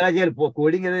కోడింగ్ ఎలా చేయాలి?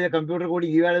 కోడింగ్ ఏదో కంప్యూటర్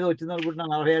కోడింగ్ ఈవేళ ఏదో వచ్చింది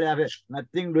అనుకుంటున్నాను, 47-50,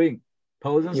 nothing doing.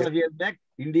 Thousands of years back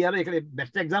ఇండియాలో ఇక్కడ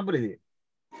బెస్ట్ ఎగ్జాంపుల్ ఇది.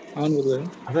 అవును గురుగారు.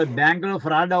 అసలు బ్యాంకులో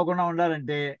ఫ్రాడ్ అవ్వకుండా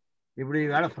ఉండాలంటే ఇప్పుడు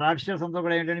ఈవేళ ఫ్రాడ్స్టర్స్ అంతా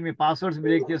కూడా ఏంటంటే మీ పాస్వర్డ్స్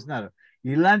బ్రేక్ చేస్తున్నారు.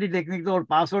 ఇలాంటి టెక్నిక్ తో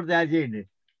పాస్వర్డ్ తయారు చేయండి.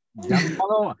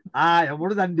 జన్మలో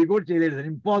ఎవడు దాన్ని డికోడ్ చేయలేడు,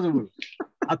 ఇంపాసిబుల్.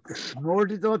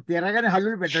 నోటితో తిరగని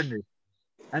హల్లులు పెట్టండి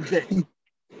అంతే.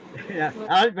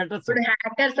 అలా పెట్టచ్చు. ఇప్పుడు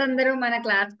హ్యాకర్స్ అందరూ మన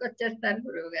క్లాస్ కి వచ్చేస్తారు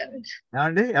గురువు గారు.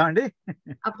 ఏమండి ఏమండి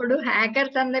అప్పుడు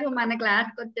హ్యాకర్స్ అందరూ మన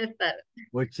క్లాస్ కి వచ్చేస్తారు.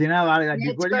 వచ్చినా వాళ్ళ డికోడింగ్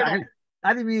నేర్చుకోవడానికి.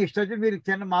 అది మీ ఇష్టం వచ్చి మీరు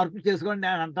చిన్న మార్పు చేసుకోండి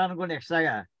అని అంటా అనుకోండి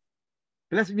ఎక్స్ట్రాగా.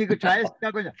 ప్లస్ మీకు చాయిస్ గా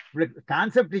కొంచెం ఇప్పుడు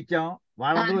కాన్సెప్ట్ ఇచ్చాం,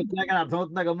 వాళ్ళందరూ వచ్చినా కానీ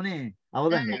అర్థమవుతుందా గమని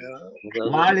అవదండి.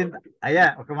 వాళ్ళు అయ్యా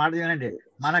ఒక మాట వినండి,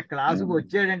 మన క్లాసుకు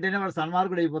వచ్చాడంటేనే వాడు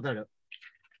సన్మార్గుడు అయిపోతాడు.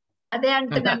 అదే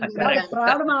అంటున్నాను గురువు గారు.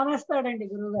 ఫ్రాడ్ మానేస్తాడండి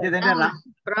గురువు గారు. ఏదంటే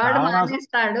ఫ్రాడ్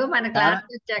మానేస్తాడు మన క్లాస్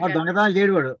కి వచ్చాక. దొంగతనాలు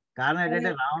చేయడు వాడు. కారణం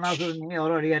ఏంటంటే రావణాసురుడిని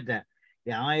ఎవరో అడిగారట,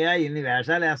 ఏమయ్యా ఇన్ని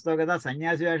వేషాలు వేస్తావు కదా,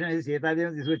 సన్యాసి వేషం వేసి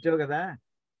సీతాదేవిని తీసుకొచ్చావు కదా,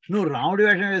 నువ్వు రాముడి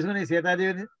వేషం వేసుకుని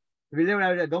సీతాదేవిని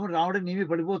వెళ్ళేవాడు గమ్ముడు రాముడిని నీవి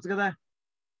పడిపోవచ్చు కదా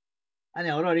అని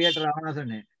ఎవరో అడిగట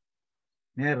రావణాసుడిని.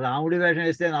 నేను రాముడి వేషం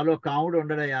వేస్తే నాలో కాముడు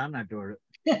ఉండడయ్యా అన్నట్టు వాడు.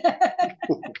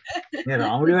 నేను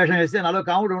రాముడి వేషం వేస్తే నాలో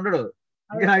కాముడు ఉండడు,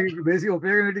 ఇంకా నాకు ఇప్పుడు బేసిక్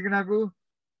ఉపయోగం ఏంటికి నాకు.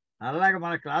 అలాగే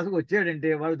మన క్లాసుకు వచ్చాడంటే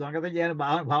వాడు దొంగతనం చేయాలని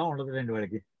భావం ఉండదులేండి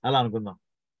వాడికి, అలా అనుకుందాం.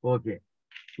 ఓకే,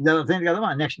 ఇది అర్థమైంది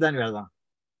కదమ్మా. నెక్స్ట్ దాన్ని వెళ్దాం.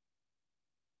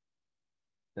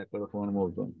 ఎక్కడ ఫోన్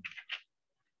మోగుతుంది,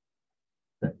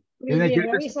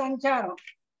 రవి సంచారం.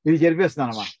 ఇది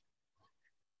జరిపిస్తానమ్మా.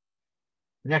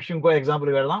 నెక్స్ట్ ఇంకో ఎగ్జాంపుల్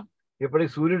వెళ్దాం.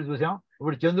 ఇప్పటికి సూర్యుడు చూసాం,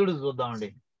 ఇప్పుడు చంద్రుడు చూద్దామండి.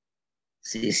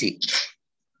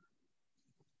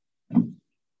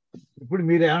 ఇప్పుడు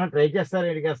మీరు ఏమైనా ట్రై చేస్తారా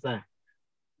ఎడికేస్తా?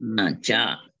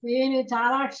 నేను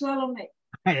చాలా అక్షరాలు ఉన్నాయి,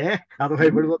 కథ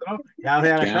భయపడిపోతున్నాం.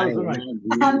 56 అక్షరాలు ఉన్నాయి,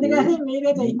 అందుకని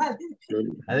మీరే చెయ్యాలి.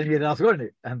 అదే మీరు రాసుకోండి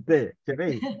అంతే. చెప్పే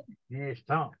నీ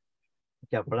ఇష్టం,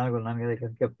 చెప్పడానికి ఉన్నాను కదా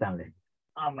ఇక్కడ చెప్తానులే.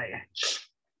 అమ్మాయి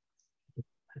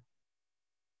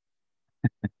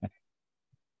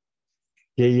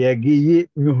చెయ్యగి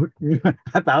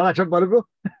తాళక్షం పలుకు.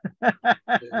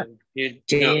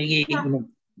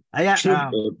 అయ్యా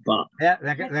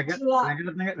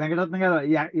వెంకటరత్న గారు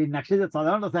ఈ నక్షత్రం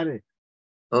చదవండి ఒకసారి.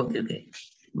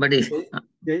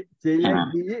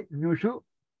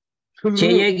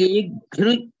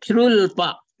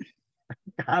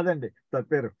 కాదండి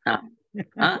తప్పేరు.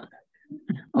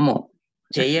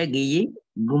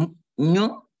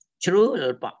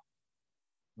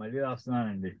 మళ్ళీ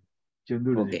రాస్తున్నానండి.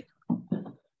 చంద్రుడు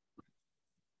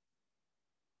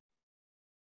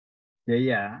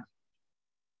చెయ్య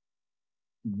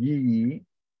గీ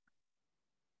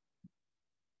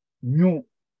న్యూ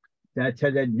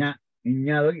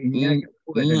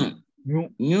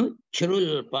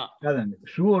కాదండి,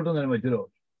 షూ ఉంటుందండి మధ్యలో.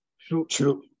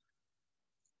 షూ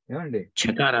ఏమండి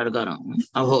చకారం.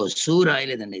 అహో షూ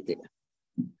రాయలేదండి అయితే.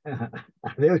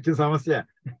 అదే వచ్చిన సమస్య.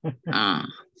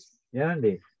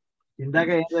 ఏమండి ఇందాక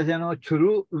ఏం రాశాను?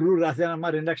 చురు రు రాశానమ్మా,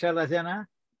 2 అక్షరాలు రాశానా?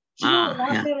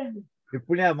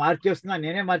 ఇప్పుడు నేను మార్చేస్తున్నా,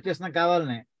 నేనే మార్చేస్తున్నా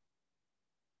కావాలని.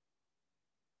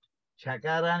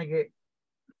 చకారానికి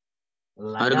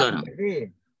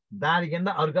దాని కింద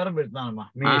అరుకారం పెడుతున్నానమ్మా.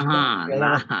 మీ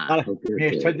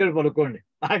ఇష్టం పలుకోండి,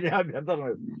 నాకే అభ్యంతరం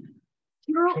లేదు.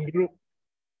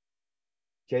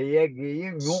 చెయ్యగి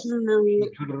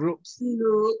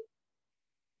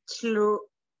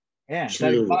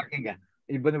ఇంకా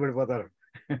ఇబ్బంది పడిపోతారు.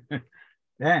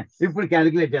 ఇప్పుడు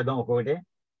క్యాలిక్యులేట్ చేద్దాం ఒక్కొక్కటి.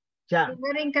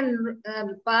 ఇంకా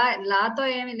లాతో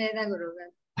ఏమి లేదా గురువు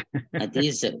గారు?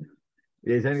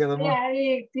 వేసాను కదమ్మా.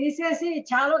 తీసేసి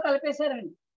చాలో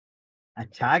కలిపేశారండి.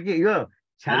 చాకి ఇగో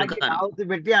చాకి లావతి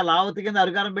పెట్టి ఆ లావతి కింద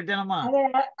అరుకారం పెట్టానమ్మా.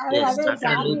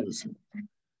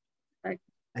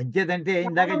 అంచేతంటే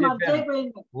ఇందాక చెప్పాను,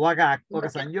 ఒక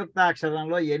సంయుక్త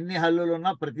అక్షరంలో ఎన్ని హల్లులు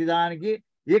ఉన్నా ప్రతిదానికి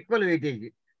ఈక్వల్ వెయిటేజ్.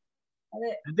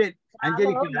 అంటే అంతే.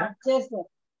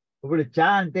 ఇప్పుడు చా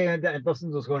అంటే ఎంత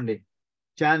వస్తుంది చూసుకోండి.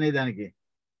 చా అనే దానికి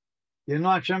ఎన్నో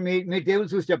అక్షరం మీ టేబుల్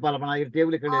చూసి చెప్పాలమ్మా. నా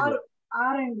టేబుల్ ఇక్కడ లేదు.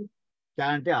 చా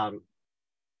అంటే 6.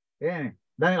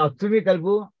 దానికి అచ్చుమి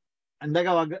కలుపు. అందాక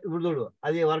ఇప్పుడు చూడు,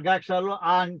 అది వర్గాక్షరాలు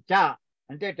ఆ చా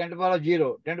అంటే 10⁻0.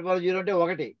 10⁻0 అంటే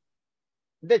 1.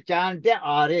 అంటే చా అంటే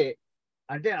 6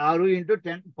 అంటే 6 ×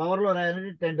 10 పవర్లో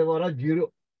రాయాలంటే 10⁻0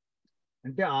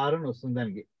 అంటే 6 అని వస్తుంది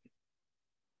దానికి.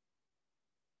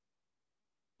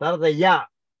 తర్వాత యా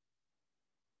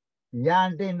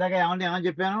అంటే ఇందాక ఏమని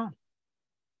చెప్పాను?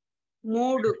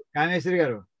 3. కామేశ్వరి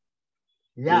గారు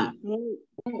యా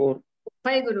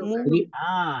 30 గురువు గారు.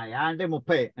 యా అంటే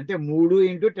 30 అంటే 3 ×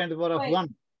 10⁻⁴.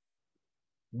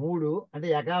 3 అంటే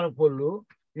ఎకార పొల్లు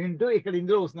ఇంటూ ఇక్కడ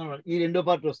ఇందులో వస్తుంది ఈ రెండో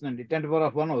పార్ట్ వస్తుందండి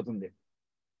 10⁻⁴ అవుతుంది.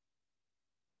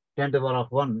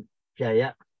 10⁻⁴ క్షయ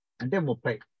అంటే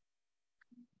 30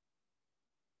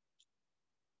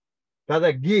 కదా.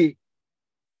 గీ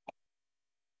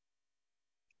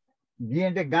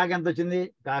అంటే గాకి ఎంత వచ్చింది?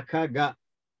 కాఖ గా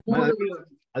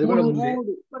అది కూడా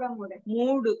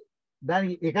మూడు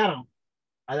దానికి ఇకారం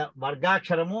అదే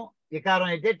వర్గాక్షరము ఇకారం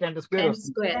అయితే 10 స్క్వేర్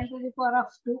వస్తుంది.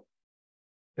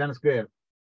 10 స్క్వేర్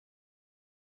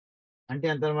అంటే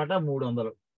ఎంత అనమాట?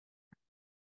 300.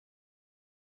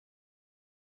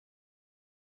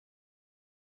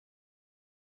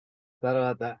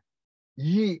 తర్వాత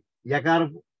ఈ యకారం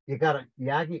ఇకారం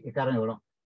యాకి ఇకారం ఇవ్వడం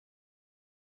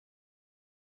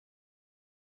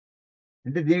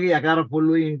అంటే దీనికి యకారం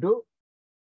పొల్లు ఇంటూ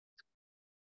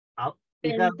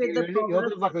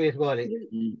యువతల పక్క వేసుకోవాలి.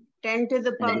 10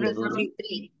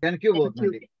 క్యూబ్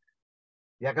అవుతుంది.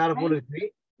 యకార పొల్లు 3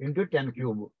 × 10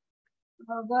 క్యూబ్.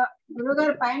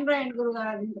 గురుగారు పైన రాయండి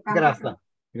గురుగారు. ఇక్కడ రాస్తా.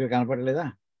 ఇక్కడ కనపడలేదా?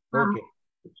 ఓకే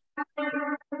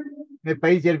నేను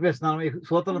పై చెరిపేస్తున్నాను.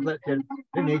 సూత్రం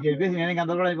నేను చెరిపేసి నేనే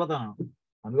గందరగోళం అయిపోతాను.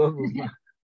 అందుకోసం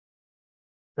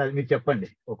సరే మీరు చెప్పండి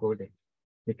ఒక్కొక్కటి.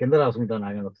 నేను కింద రాసుకుంటాను.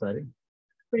 ఆగండి ఒకసారి.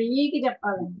 ఇప్పుడు ఈకి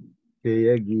చెప్పాలి.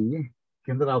 గీయి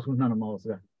కింద రాసుకుంటున్నాను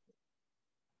మామూలుగా.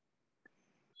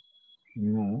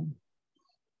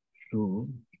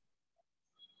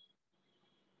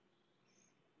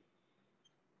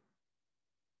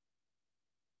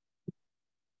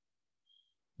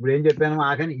 ఇప్పుడు ఏం చెప్పాను?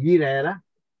 ఆఖరి ఈ రాయాలా?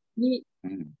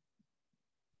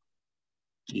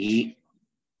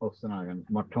 వస్తున్నా. ఆగండి.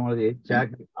 మొట్టమొదటి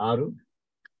చాకి 6,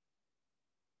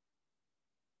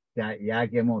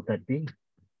 యాకేమో 30,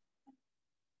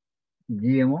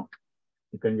 జీ ఏమో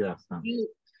ఇక్కడి నుంచి రాస్తాను.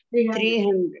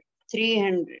 300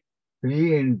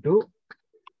 3 ×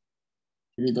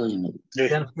 3000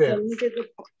 10 స్క్వేర్.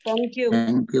 10 క్యూబ్.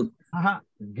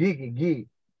 గీ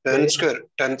 10 స్క్వేర్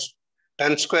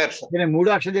 10 స్క్వేర్. నేను 3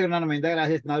 అక్షరం దగ్గర ఉన్నాను. ఇందాక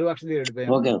రాసేసి 4 అక్షరం దగ్గర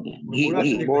వెళ్ళిపోయాను. ఓకే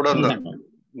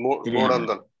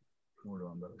 300.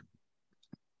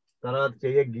 తర్వాత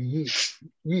చెయ్య గీ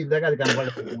ఇందాక అది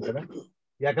కనపడుతుంది కదా.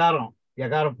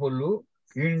 యకారం పొల్లు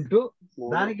ఇంటూ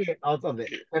దానికి అవుతుంది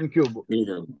 10 క్యూబ్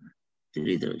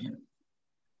 3000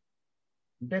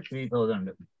 అంటే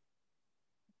 3000.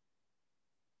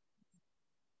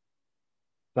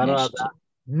 తర్వాత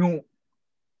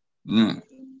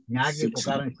న్యాకి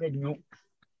పుకారం ఇస్తే న్యూ.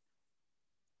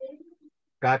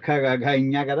 కాఖ గఘ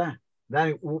ఇన్యా కదా,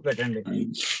 దానికి ఊ పెట్టండి.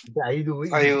 అంటే 5.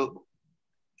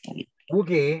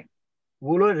 ఊకి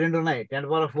ఊలో 2 ఉన్నాయి. 10⁴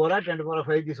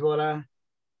 10⁴ తీసుకోవాలా?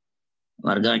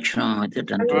 వర్గాక్షరం అయితే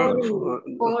 10 to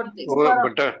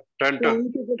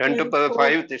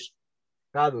 5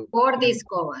 కాదు 4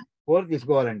 తీసుకోవాలి. 4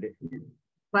 తీసుకోవాలండి.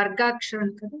 వర్గాక్షరం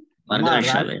కదా.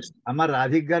 అమ్మ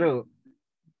రాధిక్ గారు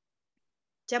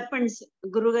చెప్పండి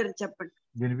గురుగారు చెప్పండి.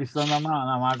 వినిపిస్తుందమ్మా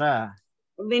నా మాట?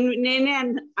 నేనే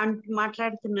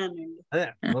మాట్లాడుతున్నానండి. అదే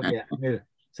ఓకే మీరు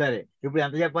సరే. ఇప్పుడు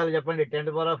ఎంత చెప్పాలి చెప్పండి?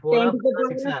 10⁴ 4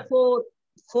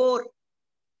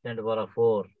 10⁴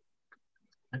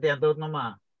 అంటే ఎంత అవుతుందమ్మా?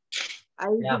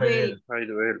 50,000.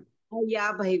 50,000.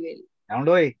 50,000.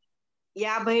 ఏమండోయ్?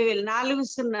 50,000. 4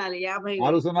 సున్నాలు 50,000.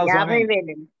 4 సున్నాలు స్వామి.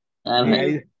 50,000.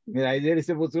 మీరు 5,000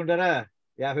 ఇస్తే పుచ్చుకుంటారా?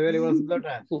 50,000 ఇవ్వాల్సిందోట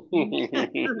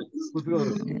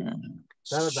పుచ్చుకోరు.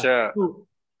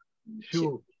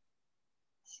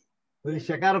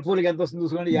 షకార పూలకి ఎంత వస్తుంది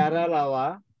చూసుకోండి. యారా లావా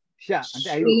ష అంటే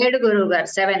 7 గురువు గారు.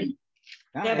 7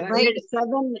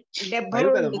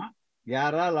 కదమ్మా.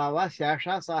 యారా లావా శేష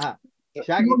సహ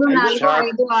 3 4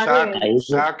 5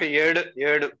 6 7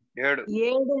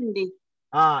 అండి.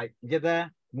 జత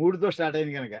 3తో స్టార్ట్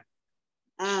అయింది కనుక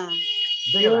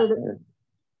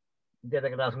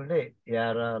జతకి రాసుకుంటే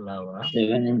యారా లావా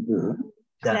 7 ×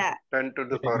 10 to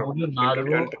the power 3 4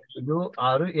 5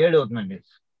 6 7 అవుతుందండి.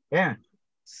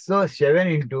 So 7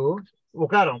 ×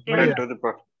 ఉకారం 10 to the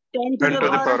power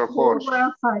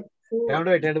 4.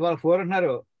 10⁴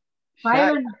 అంటున్నారు.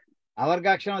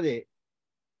 అవర్గాక్షరం అది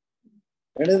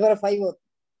 10⁵.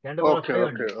 10⁵.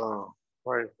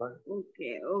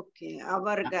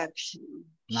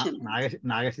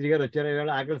 నాగశ్రీ గారు వచ్చారు ఇవాళ.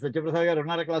 ఆకలి సత్యప్రసాద్ గారు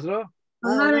ఉన్నారా క్లాస్ లో?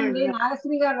 ఉన్నారండి.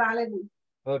 నాగశ్రీ గారు రాలేదు.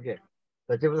 ఓకే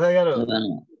సత్యప్రసాద్ గారు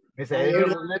మీ సాయి గారు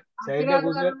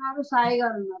సాయి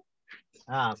గారు ఉన్నారు.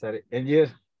 సరే.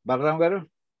 ఎన్జిఎస్ బలరాం గారు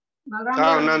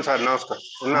ఉన్నాను సార్, నమస్కారం.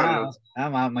 ఉన్నాను.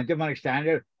 మంచి మనకి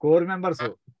standard core members.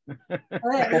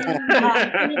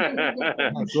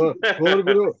 Core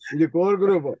group, ఇది కోర్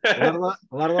గ్రూప్.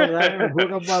 వరదలు రానివ్వండి,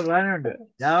 భూకంపాలు రానివ్వండి,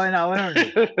 ఏమైనా అవనివ్వండి,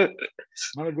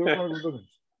 మన గ్రూప్ ఉంటుంది.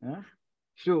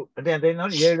 షూ అంటే ఎంత అయిందో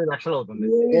 7 లక్షలు అవుతుంది.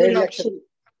 7 లక్షలు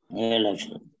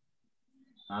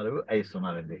 4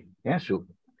 ఇస్తున్నారండి షూ.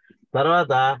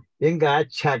 తర్వాత ఇంకా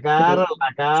చకార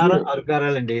లకార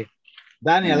అరుకారాలండి.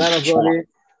 దాన్ని ఎలా రాసుకోవాలి?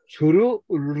 చురు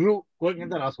రు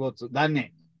కింద రాసుకోవచ్చు. దాన్నే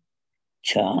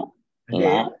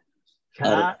అంటే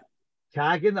చా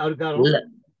కింద అరుకారం,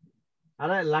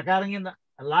 అలా లకారం కింద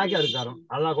లాకి అరుకారం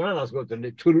అలా కూడా రాసుకోవచ్చు అండి.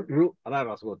 చురు రు అలా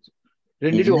రాసుకోవచ్చు.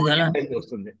 రెండింటి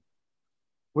వస్తుంది.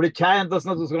 ఇప్పుడు చా ఎంత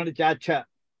వస్తుందో చూసుకోండి. చా ఛ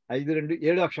 5 2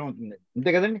 7 అక్షరం అవుతుంది. అంతే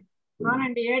కదండి.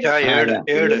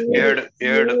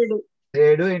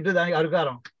 7 ఇంటూ దానికి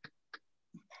అరుకారం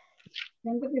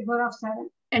 10 to the power of 7.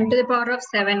 10 to the power of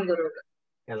 7 గురువు.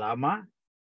 ఎలా అమ్మా?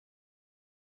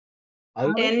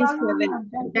 10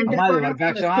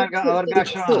 వర్గాక్షరమా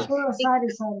అవర్గాక్షరమా?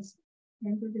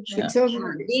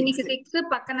 దీనికి 6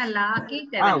 పక్కన లాకి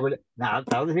 7.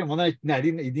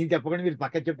 ఇది చెప్పకండి, మీరు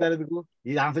పక్కన చెప్తారు ఎందుకు?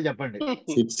 ఇది ఆన్సర్ చెప్పండి.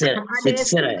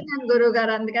 గురువు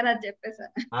గారు అందుకని అది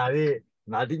చెప్పేశారు. అది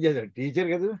నాటించేస్తారు టీచర్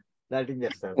కదా,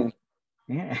 నాటించేస్తారు.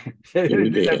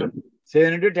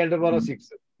 7 into 10 to the power of 6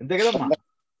 అంతే కదమ్మా.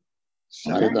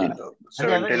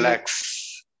 70 lakhs.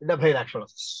 70 లక్షలు.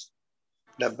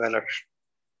 70 లక్షలు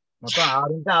మొత్తం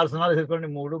 6 into 6 సున్నాలు వేసుకోండి.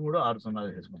 3 3 6 సున్నాలు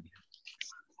వేసుకోండి.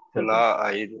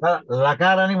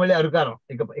 లకారానికి మళ్ళీ అరుకారం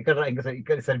ఇక్కడ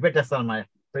సరిపెట్టేస్తాను అమ్మా.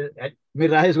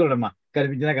 మీరు రాసేసుకోండి అమ్మా,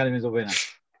 కనిపించినా కనిపించకపోయినా.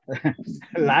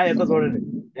 లా ఎంత చూడండి.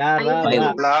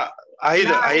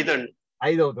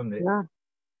 5 అవుతుంది.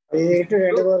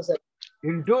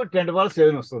 Into 10 to the power of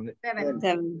 7 వస్తుంది.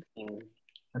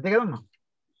 అంతే కదమ్మా.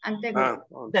 అంతే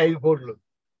 5 కోట్లు.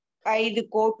 5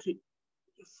 కోట్లు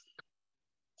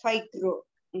 5 crore.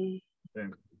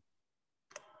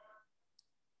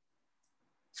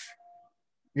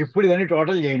 ఇప్పుడు ఇవన్నీ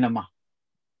టోటల్ చేయండి అమ్మా.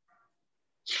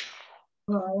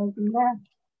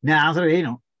 నేను ఆన్సర్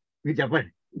వేయను, మీరు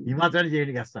చెప్పండి. ఈ మాత్రాన్ని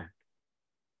చేయండి కాస్త.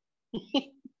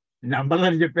 నంబర్లు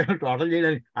అని చెప్పాను, టోటల్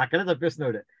చేయడానికి అక్కడే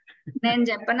తప్పేస్తున్నాడు. నేను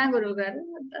చెప్పనా గురువు గారు?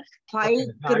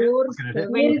 5 crores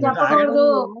చెప్పకూడదు,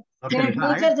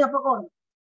 టీచర్ చెప్పకూడదు.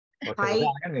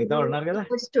 మిగతా ఉన్నారు కదా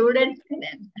స్టూడెంట్స్.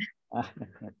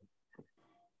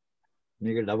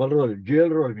 మీకు డబల్ రోల్,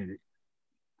 డ్యూయల్ రోల్ మీది.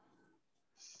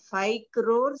 5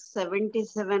 crores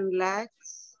 77 lakhs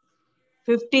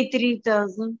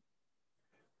 53,300.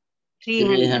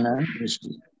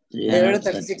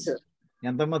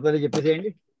 ఎంతమ్మా తల్లి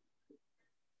చెప్పేసేయండి.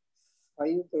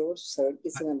 5 crores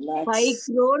 77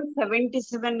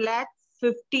 lakhs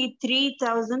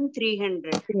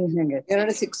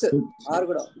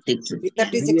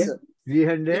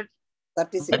 53,300.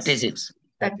 36.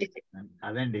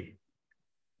 అదండి.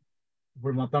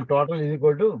 ఇప్పుడు మొత్తం టోటల్ ఇది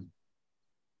ఈక్వల్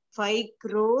 5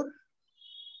 crore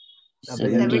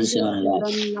 77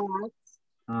 lakhs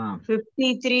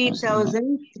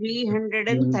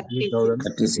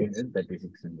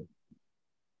 53,336 అండి.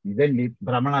 ఇదండి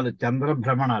భ్రమణాలు, చంద్ర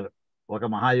భ్రమణాలు ఒక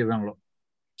మహాయుగంలో.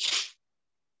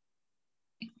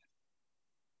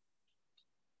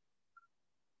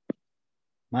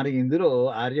 మరి ఇందులో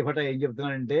ఆర్యభట ఏం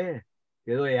చెప్తున్నారంటే,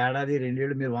 ఏదో ఏడాది 2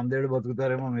 ఏళ్ళు మీరు 100 ఏళ్ళు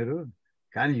బతుకుతారేమో మీరు,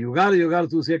 కానీ యుగాలు యుగాలు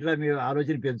చూసేట్లా మీరు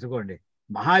ఆలోచన పెంచుకోండి.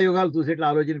 మహాయుగాలు చూసేట్లా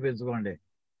ఆలోచన పెంచుకోండి.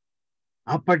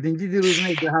 అప్పటి నుంచి తిరుగుతున్న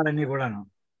విగ్రహాలన్నీ కూడాను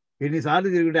ఎన్నిసార్లు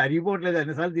తిరుగుంటే అరిగిపోవట్లేదు.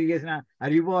 ఎన్నిసార్లు తిరిగేసినా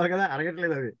అరిగిపోవాలి కదా,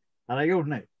 అరగట్లేదు. అవి అలాగే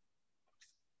ఉన్నాయి.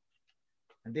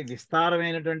 అంటే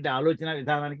విస్తారమైనటువంటి ఆలోచన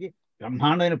విధానానికి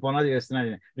బ్రహ్మాండమైన పునాది వేస్తున్నాడు.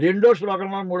 2వ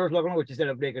శ్లోకంలో 3వ శ్లోకంలో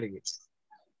వచ్చేసాడు అప్పుడే ఇక్కడికి.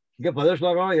 ఇంకా 10వ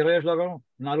శ్లోకం 20వ శ్లోకం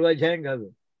 4వ అధ్యాయం కాదు,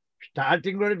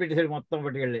 స్టార్టింగ్ లోనే పెట్టేశాడు మొత్తం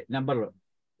పట్టుకెళ్ళి నెంబర్లో.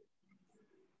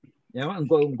 ఏమో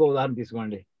ఇంకో ఉదాహరణ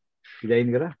తీసుకోండి. ఇది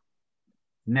అయింది కదా.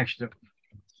 నెక్స్ట్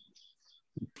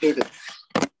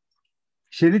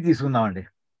శని తీసుకుందామండి.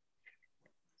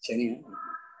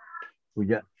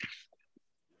 పూజ.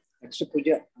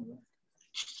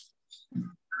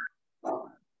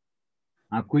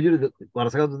 కుజుడు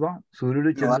వరుసగా చూద్దాం. సూర్యుడు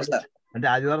అంటే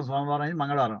ఆదివారం, సోమవారం అయితే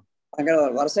మంగళవారం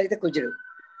వరుస అయితే కుజుడు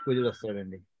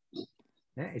వస్తాడండి.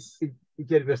 ఇది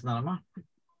చేర్పిస్తున్నానమ్మా.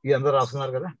 ఇది అందరూ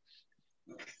రాస్తున్నారు కదా.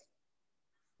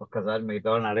 ఒక్కసారి మిగతా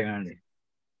వాళ్ళని అడగండి.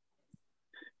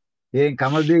 ఏం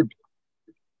కమల్దీప్?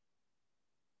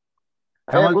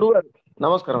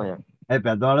 నమస్కారం అయ్యా.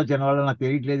 పెద్దవాళ్ళు చిన్నవాళ్ళు నాకు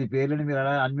తెలియట్లేదు. పేర్లని మీరు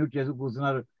అలా అన్మ్యూట్ చేసి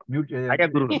కూర్చున్నారు. మ్యూట్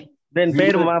గురువు నేను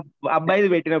పేరు మా అబ్బాయిది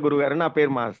పెట్టిన గురువు గారు, నా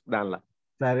పేరు మా దానిలో.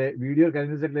 సరే, వీడియో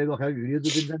కనిపించట్లేదు. ఒక వీడియో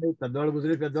చూపించండి. పెద్దవాళ్ళు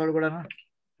కూర్చుని పెద్దవాళ్ళు కూడా.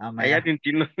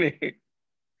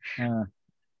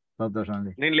 సంతోషం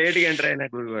అండి. నేను లేట్గా ఎంటర్ అయినా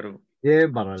గురుగారు. ఏం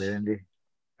పర్వాలేదండి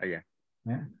అయ్యా.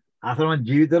 అసలు మన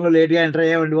జీవితంలో లేట్ గా ఎంటర్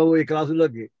అయ్యామండి బాబు ఈ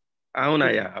క్లాసుల్లోకి.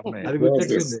 అవునయ్యా, అవునయ్యా. అది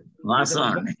గుర్తెట్టుకుంది.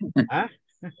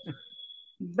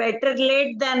 బెటర్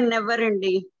లేట్ దాన్ నెవర్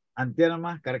అండి.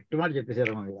 అంతేనమ్మా, కరెక్ట్ మాట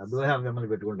చెప్పేశారమ్మా. అందువల్ల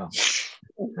మిమ్మల్ని పెట్టుకుంటాం.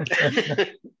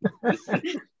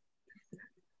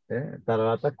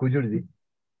 తర్వాత కుజుడిది.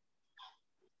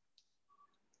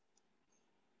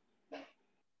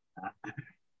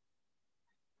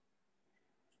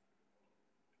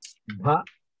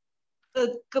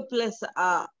 ప్లస్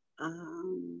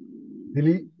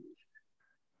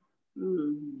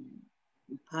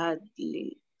భాద్లి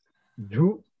జు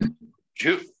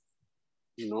జు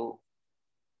నో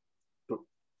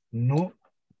ను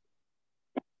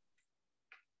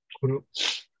కురు.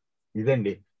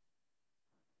 ఇదండి.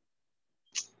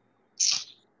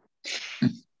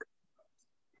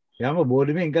 ఏమో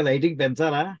బోర్డు మీద ఇంకా లైటింగ్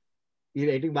పెంచాలా? ఈ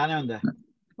లైటింగ్ బానే ఉందా?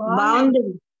 బాగుంది.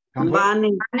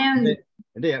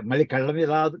 అంటే మళ్ళీ కళ్ళ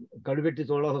మీద కడు పెట్టి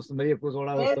చూడాల్సి వస్తుంది, మరి ఎక్కువ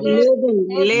చూడాల్సి వస్తుంది.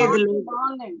 లేదు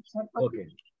ఓకే,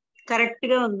 కరెక్ట్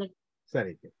గా ఉంది.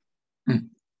 సరే.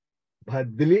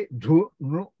 భద్లి ఝు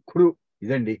ను కురు.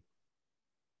 ఇదండి.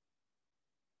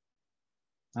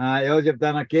 ఎవరు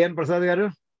చెప్తానా? కేఎన్ ప్రసాద్ గారు,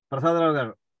 ప్రసాదరావు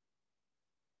గారు,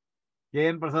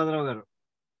 కేఎన్ ప్రసాదరావు గారు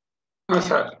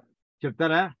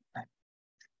చెప్తారా?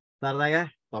 సరదాగా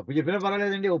తప్పు చెప్పినా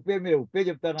పర్వాలేదండి, మీరు ఒప్పే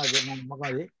చెప్తారు. నాకు నమ్మకం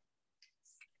అది.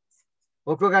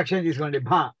 ఒక్కొక్క అక్షరం తీసుకోండి.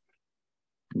 భా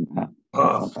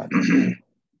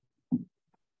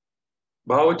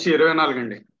వచ్చి 24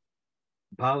 అండి.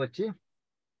 భా వచ్చి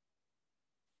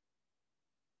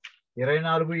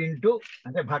 24 ఇంటూ,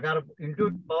 అంటే భకారం ఇంటూ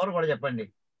పవర్ కూడా చెప్పండి.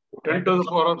 10 to the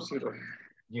power of 0.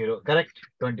 Correct,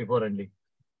 24 అండి.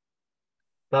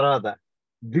 తర్వాత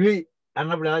దిలి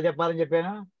అన్నప్పుడు ఎలా చెప్పాలని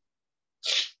చెప్పాను?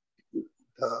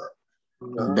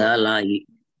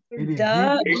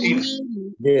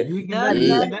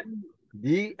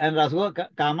 ది అని రాసుకో,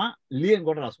 కామా లీ అని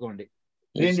కూడా రాసుకోండి.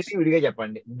 రెండింటికి విడిగా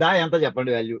చెప్పండి. దా ఎంత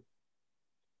చెప్పండి వాల్యూ?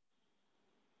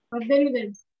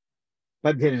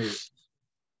 18.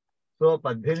 సో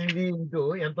 18 ఇంటూ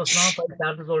ఎంత వస్తున్నామో 10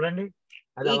 చార్ట్ చూడండి.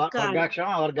 అది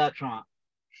వర్గాక్షరమా అవర్గాక్షరమా?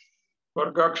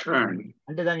 వర్గాక్షరం.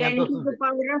 అంటే దానికి ఎంత వస్తుంది?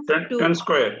 10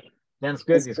 స్క్వేర్. 10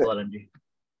 స్క్వేర్ తీసుకోవాలండి.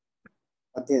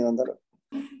 1800.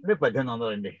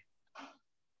 1800 అండి.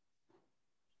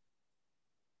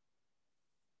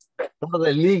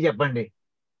 లీ చెప్పండి.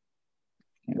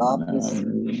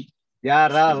 3,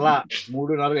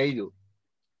 4, 5.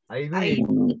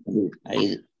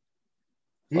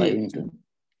 5.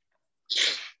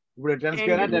 ఇప్పుడు 10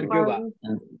 స్క్వేరా 10 క్యూబా?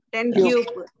 10 క్యూబ్.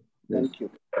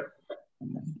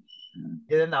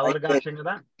 ఏదండి అవర్గాక్షం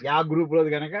కదా, యా గ్రూప్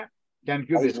లోది కనుక 10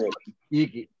 క్యూబ్ తీసుకోవాలి.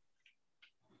 ఈకి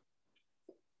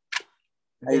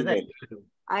 5.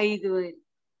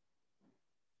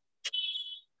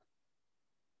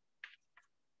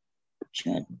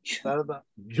 తర్వాత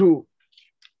జూ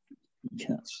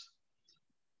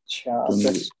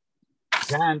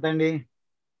ఎంత అండి?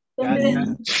 9.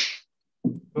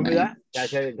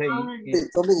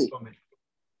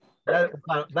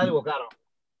 దాని ఒకారం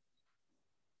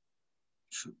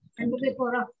 4. 10 to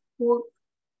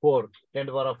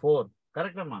the power of 4.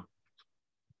 Correct అమ్మా.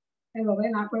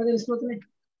 నాకు కూడా తెలిసిపోతున్నాయి.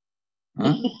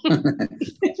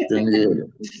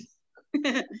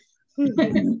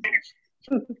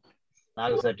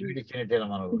 నాకు సర్టిఫికేట్ ఇచ్చినట్టేనా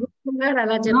మనకు?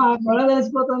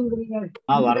 తెలిసిపోతుంది.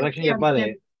 వరలక్ష్మి చెప్పాలి.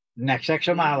 నెక్స్ట్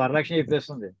అక్షరం ఆ వరలక్ష్మి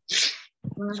చెప్పేస్తుంది.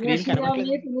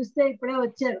 పిలిస్తే ఇప్పుడే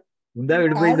వచ్చారు. ఉందా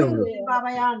విడిపోయింది?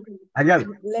 అదే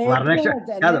వరలక్ష్మి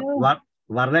కాదు,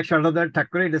 వరలక్ష్మి ఉండదు.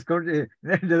 తక్కువ డిస్కౌంట్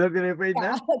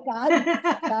అయిపోయిందా?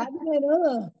 నేను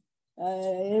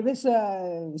ఏది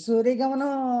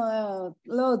సూర్యగమనం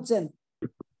లో వచ్చాను.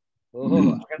 ఓహో,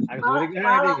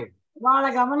 సూర్యగ్రహణం. వాళ్ళ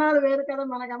గమనాలు వేరు కదా,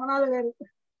 మన గమనాలు వేరు.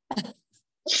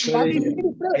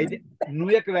 అయితే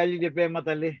నువ్వు యొక్క వాల్యూ చెప్పేమ్మా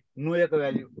తల్లి. నువ్వు యొక్క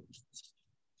వాల్యూ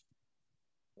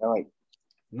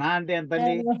నా అంటే ఎంత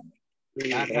అండి?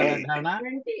 20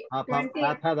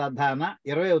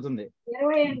 అవుతుంది.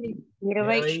 20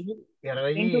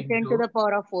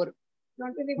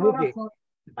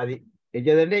 అది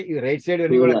ఏదండి. ఈ రైట్ సైడ్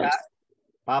అన్ని కూడా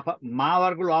పాప మా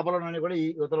వరకు లోపల కూడా ఈ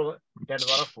యువతలు 10 to the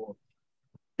power of 4.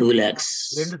 2 lakhs.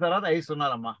 2 తర్వాత 5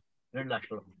 సున్నాలమ్మా, 2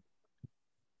 లక్షలు.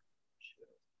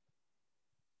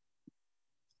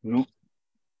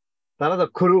 తర్వాత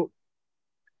ఖురు.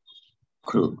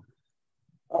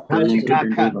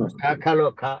 కాఖలో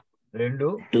ఖ 2.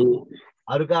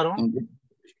 అరుకారం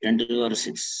 10 to the power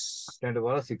 6. 10 to the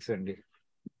power 6 అండి.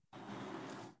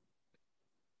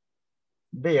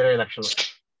 అంటే 20 లక్షలు.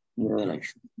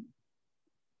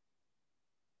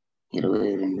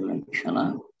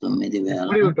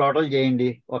 22,09,000 టోటల్ చేయండి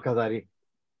ఒకసారి.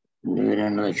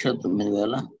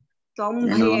 22,09,000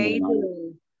 95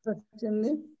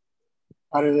 వచ్చింది.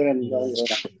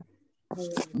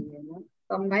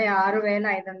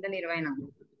 96,524.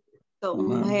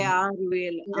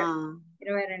 96,000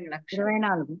 22 లక్షలు.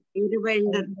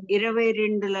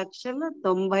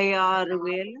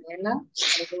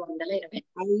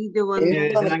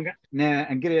 22,96,520. నేను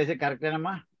ఎంక్వైరీ చేసే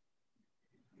కరెక్టేనమ్మా.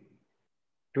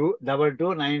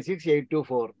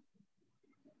 22296,824.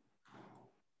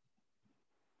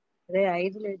 అదే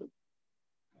 5 లేదు.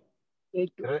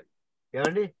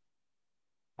 ఏమండి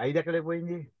 5 ఎక్కడే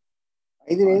పోయింది?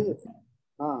 5 లేదు.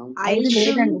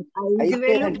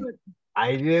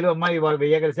 5,000 అమ్మా. ఇవాళ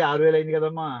 1000 కలిసి 6,000 అయింది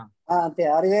కదమ్మా. అంతే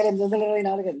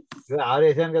 6,824. 6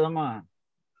 వేసాను కదమ్మా.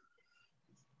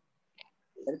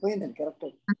 సరిపోయిందండి, కరెక్ట్.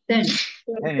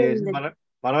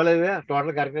 పర్వాలేదు,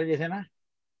 టోటల్ కరెక్ట్ చేసానా?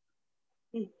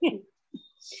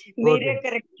 మీరే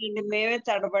కరెక్ట్ అండి, మేమే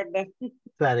తడబడ్డాం.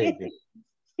 సరే అయితే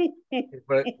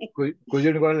ఇప్పుడు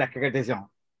కుజుడిని కూడా లెక్క కట్టేసాం.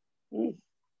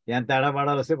 ఎంత తేడా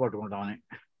పడాలి వస్తే పట్టుకుంటామని.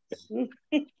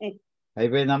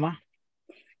 అయిపోయిందమ్మా.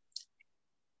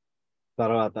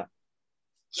 తర్వాత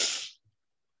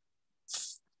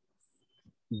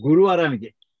గురువారానికి,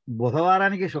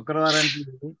 బుధవారానికి, శుక్రవారానికి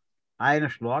ఆయన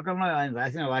శ్లోకంలో ఆయన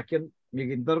రాసిన వాక్యం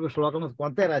మీకు ఇంతవరకు శ్లోకంలో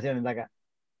కొంత రాశాను ఇందాక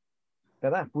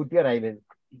కదా, పూర్తిగా రాయలేదు.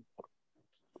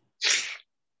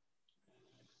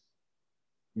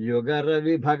 యుగ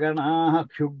రవి భగణా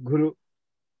క్షుఘ్రు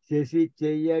శశి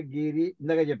చెయ్య గిరి,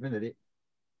 ఇందాక చెప్పింది అది.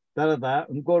 తర్వాత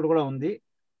ఇంకోటి కూడా ఉంది,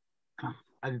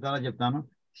 అది తర్వాత చెప్తాను.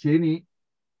 శని,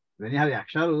 ఇవన్నీ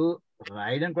అక్షరాలు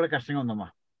రాయడం కూడా కష్టంగా ఉందమ్మా.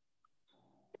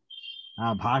 ఆ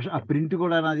భాష, ఆ ప్రింట్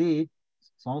కూడా నాది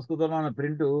సంస్కృతంలో ఉన్న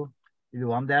ప్రింట్, ఇది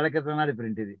 100 ఏళ్ల క్రితం నాటి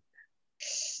ప్రింట్ ఇది.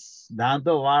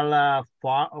 దాంతో వాళ్ళ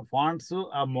ఫాంట్స్,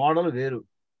 ఆ మోడల్ వేరు.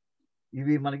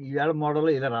 ఇవి మనకి ఈవేళ మోడల్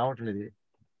ఇలా రావట్లేదు.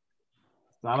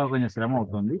 చాలా కొంచెం శ్రమ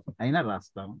అవుతుంది, అయినా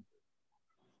రాస్తాను.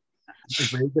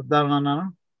 ఇప్పుడు ఏం చెప్తానన్నాను?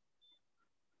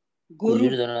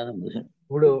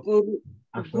 ఇప్పుడు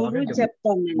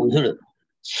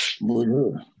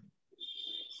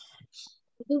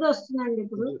బుధుడు వస్తున్నాండి.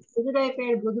 ఇప్పుడు బుధుడు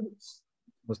అయిపోయాడు.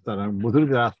 వస్తారా?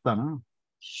 బుధుడికి రాస్తాను.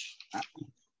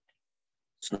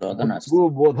 భృగు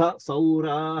బుధ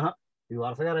సౌరాహ, ఇది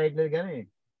వరుసగా రాయట్లేదు కానీ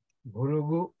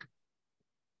భృగు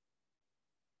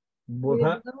బుధ.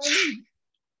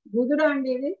 బుధుడు అండి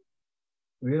ఇది.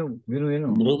 విను విను విను.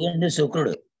 భృగు అంటే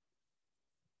శుక్రుడు.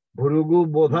 భృగు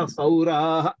బుధ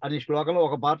సౌరాహ అని శ్లోకంలో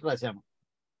ఒక పార్ట్ రాశాను.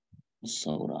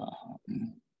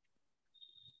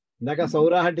 ఇందాక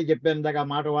సౌరాహ అంటే చెప్పాను, ఇందాక ఆ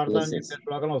మాట వాడతానని చెప్పాను,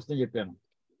 శ్లోకంలో వస్తుంది చెప్పాను.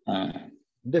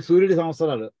 అంటే సూర్యుడి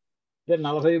సంవత్సరాలు అంటే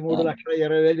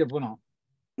 43,20,000 చెప్పుకున్నాం.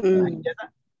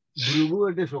 భృగు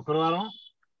అంటే శుక్రవారం,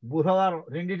 బుధవారం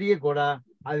రెండింటికి కూడా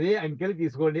అదే అంకెలు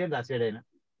తీసుకోండి అని రాశాడు ఆయన.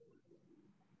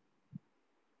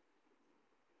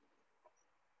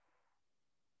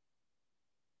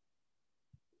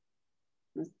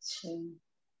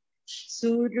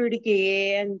 సూర్యుడికి ఏ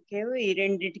అంకె, ఈ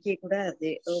రెండిటికి కూడా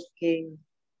అదే. ఓకే.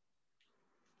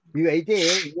 ఇవి అయితే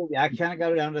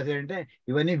వ్యాఖ్యానకారుడు ఏమని రాశాడంటే,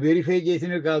 ఇవన్నీ వెరిఫై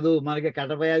చేసినవి కాదు, మనకి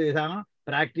కటపయ విధానం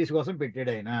ప్రాక్టీస్ కోసం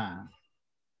పెట్టాడు ఆయన.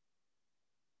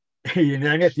 ఈ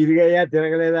విధంగా తిరిగాయా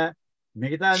తిరగలేదా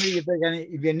మిగతా అన్ని చెప్పారు, కానీ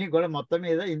ఇవన్నీ కూడా మొత్తం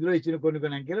మీద ఇందులో ఇచ్చిన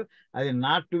కొన్ని అంకెలు అది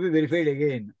not to be verified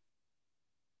again.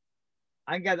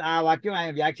 ఇంకా ఆ వాక్యం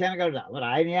ఆయన వ్యాఖ్యానకారుడు, మరి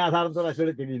ఆయన ఏ ఆధారంతో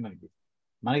రాశాడో తెలియదు మనకి.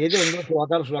 మనకైతే ఇందులో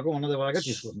శ్లోకం ఉన్నది వరకు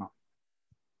తీసుకున్నాం.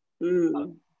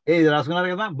 ఇది రాసుకున్నారు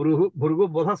కదా, భృగు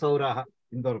బుధ సౌరాహ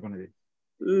ఇంతవరకు ఉన్నది.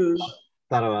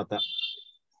 తర్వాత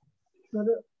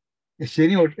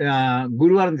శని,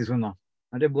 గురువారం తీసుకుందాం.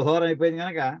 అంటే బుధవారం అయిపోయింది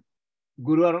కనుక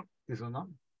గురువారం తీసుకుందాం.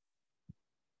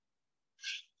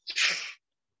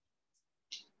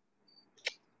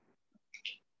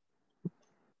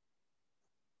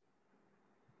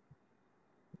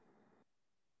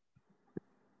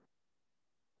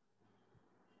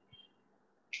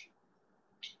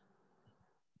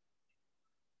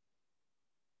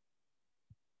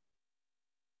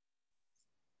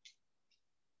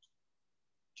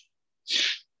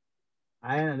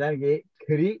 ఆయన దానికి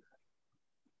ఖరి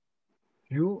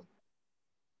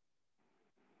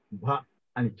భ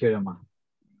అని ఇచ్చాడమ్మా.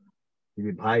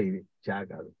 ఇది భా, ఇది చా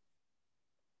కాదు.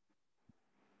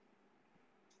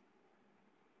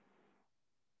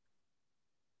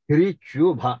 ఖరి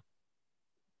భ.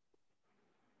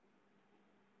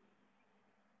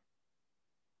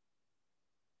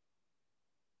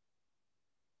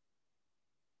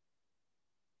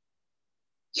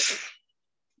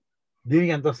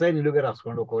 దీనికి ఎంత వస్తాయి నిలువుగా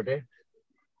రాసుకోండి ఒక్కోటే.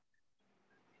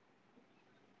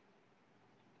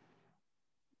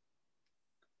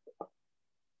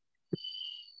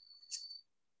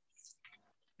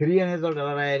 క్రి అనే చోట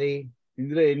ఎలా రాయాలి?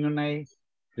 ఇందులో ఎన్ని ఉన్నాయి?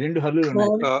 2 హల్లులు ఉన్నాయి.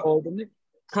 అవుతుంది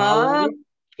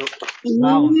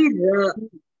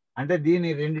అంటే దీన్ని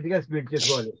రెండింటిగా స్ప్లిట్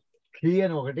చేసుకోవాలి. ఖీ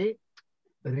అని ఒకటి,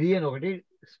 రీ అని ఒకటి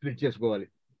స్ప్లిట్ చేసుకోవాలి.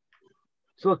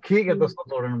 సో ఖీకి ఎంత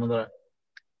వస్తుంది చూడండి ముందర.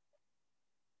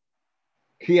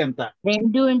 ఖీ ఎంత?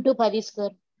 2 × 10².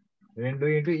 2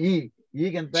 ×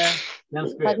 ఈకి ఎంత?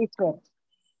 10².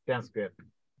 10²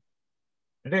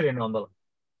 అంటే 200.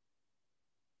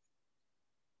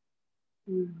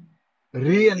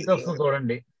 రీ ఎంత వస్తుంది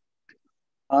చూడండి.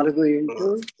 4 ×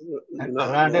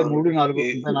 అంటే 3 4 4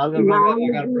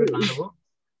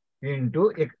 ఇంటూ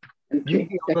 10³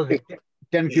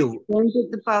 10³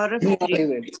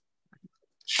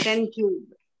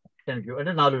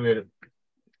 అంటే 4000.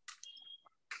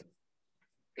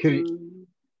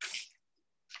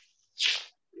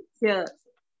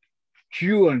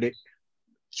 క్యూ అండి.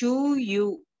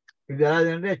 ఇది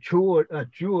ఎలాగంటే చూ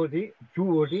ఒకటి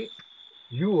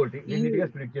యూ ఒకటి రెండింటిగా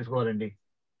స్ప్లిట్ చేసుకోవాలండి.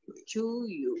 చూ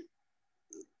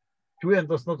ఎంత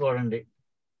వస్తుందో చూడండి.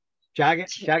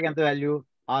 చాక్ ఎంత వాల్యూ?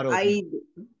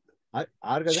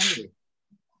 6 కదండి.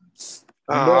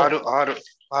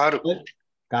 6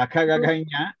 కాక గగ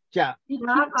చా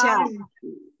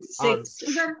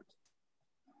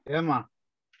ఏమా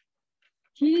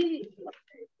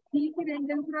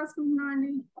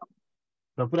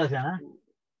తప్పు రాశానా?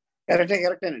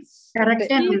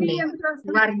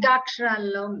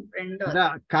 వర్గాక్షరాల్లో రెండో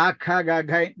కాక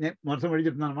గగ మొత్తం పడి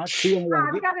చెప్తున్నానమ్మా.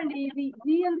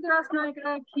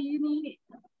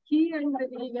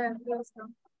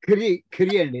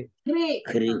 ఖిరి అండి.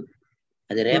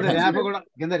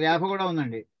 కింద రేప కూడా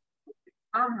ఉందండి.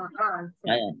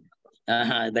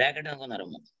 బ్రాకెట్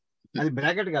అనుకున్నారమ్మా. అది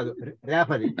బ్రాకెట్ కాదు, రేప.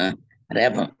 అది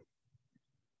రేప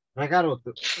ప్రకారం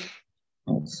వస్తు.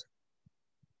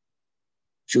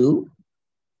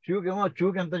 చూకేమో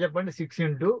చూకి ఎంత చెప్పండి? 6 ×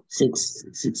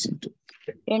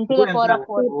 10 to the power of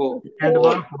 4. 10 to the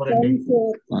power of 4 అండి.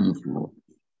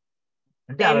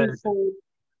 అంటే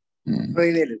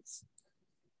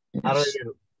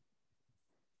 60,000.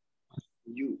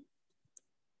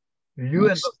 యూ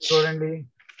ఎంత చూడండి.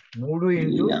 3 ×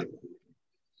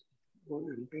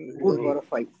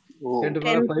 10 to the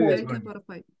power of 5 వేసుకోండి.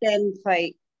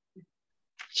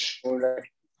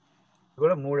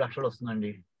 కూడా 3 లక్షలు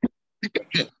వస్తుందండి.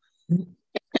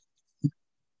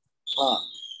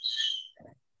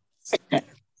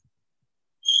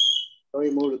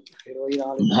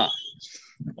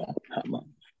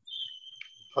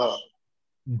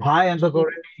 భా ఎంత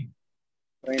చూడండి.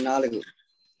 24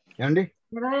 ఏమండి?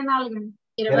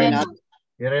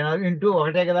 24 ఇంటూ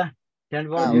ఒకటే కదా. 10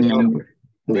 to the power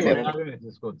 24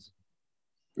 తీసుకోవచ్చు.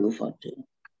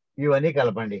 ఇవన్నీ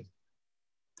కలపండి.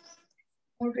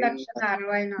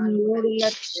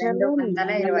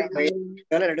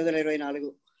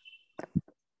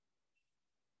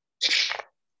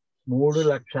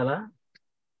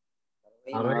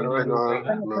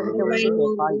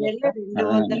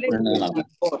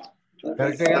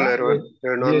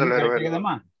 3,64,224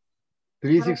 కదమ్మా.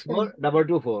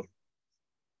 364,224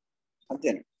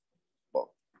 అంతేనండి.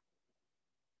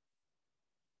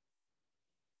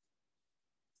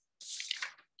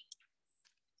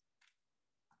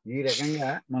 ఈ రకంగా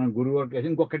మనం గురువు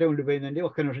ఇంకొకటే ఉండిపోయిందండి.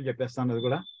 ఒక్క నిమిషం చెప్పేస్తాను. అది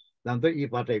కూడా దాంతో ఈ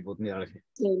పాట అయిపోతుంది వాళ్ళకి.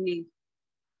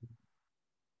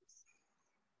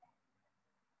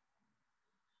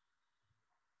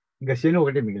 ఇంకా శని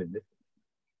ఒకటే మిగిలింది.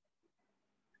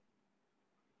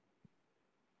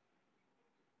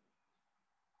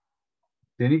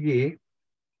 శనికి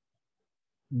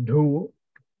ధూ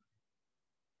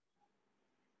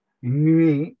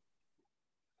ఇన్ని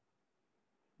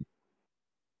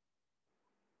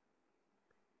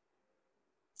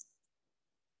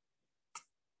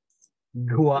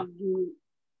ఘువ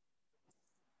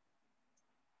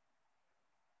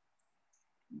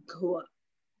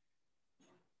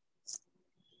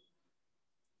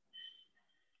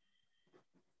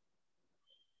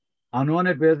అను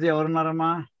అనే పేరుతో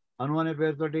ఎవరున్నారమ్మా? అను అనే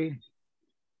పేరుతోటి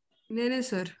నేనే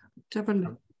సార్, చెప్పండి.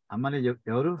 అమ్మ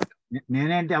ఎవరు?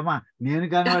 నేనే అంటే అమ్మా, నేను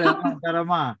కాని వాళ్ళు ఎవరు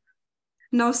ఉంటారమ్మా?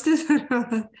 నమస్తే సార్.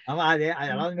 అమ్మా అదే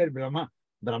ఎలా ఉంది? మీరు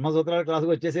బ్రహ్మసూత్రాల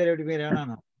క్లాసుకు వచ్చేసేరేమిటి మీరు?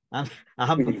 ఏమన్నా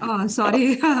సారీ,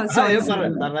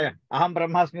 అహం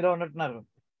బ్రహ్మాస్మిలో ఉన్నట్టున్నారు.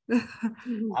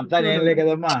 అంతా నేనులే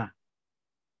కదమ్మా.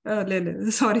 లేదు,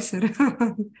 సారీ సార్.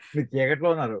 మీరు చీకట్లో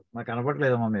ఉన్నారు, నాకు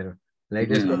కనపడలేదమ్మా. మీరు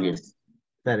లైట్ వేసుకోండి.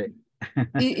 సరే,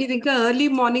 ఇది ఇంకా ఎర్లీ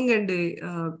మార్నింగ్ అండి.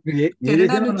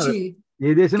 ఏ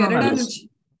దేశంలో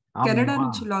కెనడా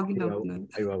నుంచి లాగిన్ అవుతున్నాను.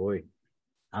 అయ్య బాబోయ్,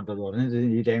 అంత దూరం నుంచి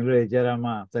ఈ టైంలో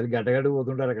వేచారమ్మా. సరే, గడ్డగడ్డ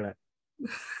పోతుంటారు అక్కడ.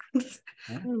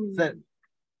 సరే,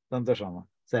 సంతోషం అమ్మా.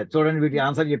 సరే చూడండి, వీటికి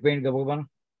ఆన్సర్ చెప్పేయండి గబగబాను.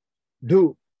 డు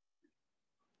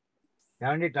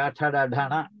ఏమండి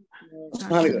టాఠాడాఢానా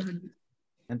 14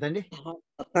 ఎంతండి?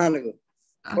 14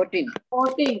 14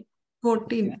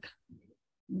 14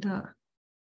 the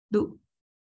do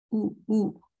uh uh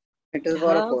 10 to the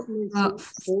power of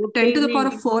 4 10 to the power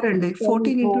of 4 అండి.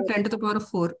 14 into 10 to the power of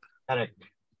 4. Correct.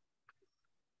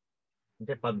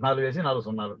 అంటే 14 వేసి 4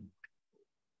 సున్నాలు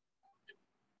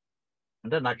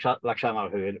అంటే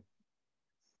 1,40,000.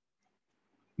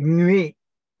 ఇవి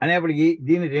అనేప్పటికి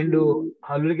దీన్ని 2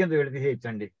 హల్లుల కింద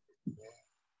విడతీసేయచ్చండి.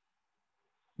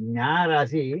 జ్ఞా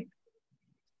రాసి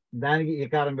దానికి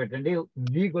ఇకారం పెట్టండి,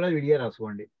 ఇది కూడా విడిగా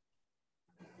రాసుకోండి.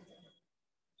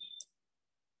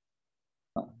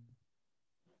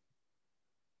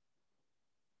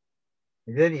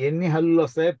 ఇదే ఎన్ని హల్లులు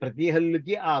వస్తాయో ప్రతి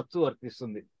హల్లుకి ఆ అచ్చు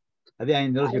వర్తిస్తుంది. అది ఆయన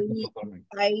ఇందులో చెప్తున్నాను.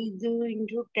 5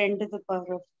 into 10 to the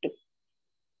power of 2.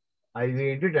 5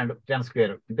 into 10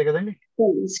 square అంతే కదండి.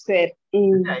 10 square.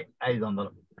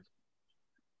 500.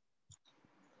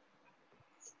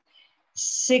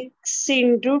 6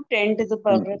 into 10 to the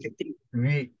power of 3.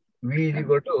 వి ఇది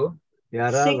కొట్టు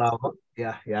యారా lava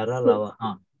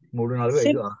 3 4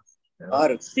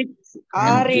 5 6 r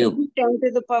into 10 to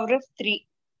the power of 3.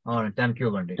 10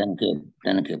 cube అండి. 10 cube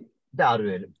అంటే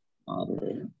 6,000.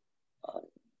 6,000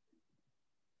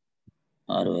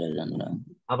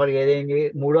 అప్పటికి ఏదైంది?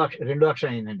 2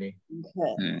 అక్షరం అయిందండి.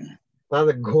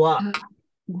 తర్వాత ఘువా.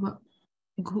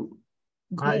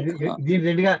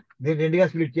 దీన్ని రెండుగా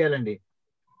స్ప్లిట్ చేయాలండి.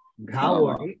 ఘా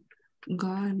ఒకటి,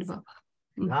 ఘా అండ్ వా.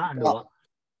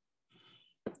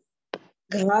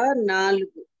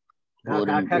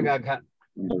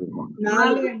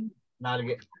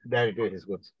 4 డైరెక్ట్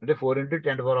వేసుకోవచ్చు. అంటే 4 into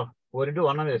 10 to the power of 4 into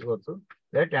 1 అని వేసుకోవచ్చు.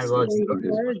 లేదా 10 to the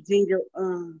power of 0.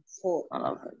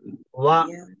 వా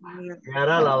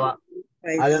యారా లావా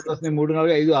అది ఎంత వస్తుంది? 3 4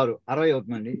 5 6 60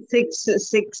 అవుతుందండి.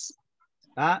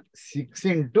 6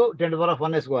 into 10 to the power of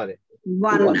 1 వేసుకోవాలి. 60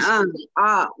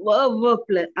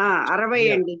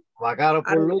 అండి. వకార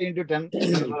పుల్లు into 10 to the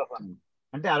power of 1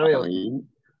 అంటే 60 అవుతుంది.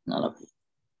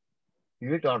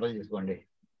 ఇవి టోటల్ చేసుకోండి.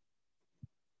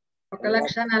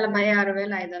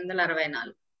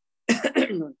 1,46,564.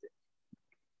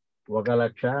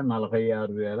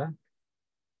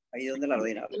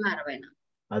 1,46,564.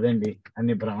 అదండి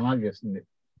అన్ని భ్రమణాలు చేస్తుంది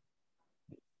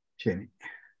శని.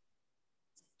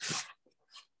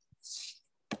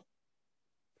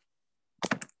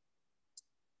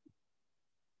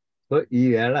 సో ఈ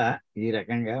వేళ ఈ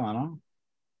రకంగా మనం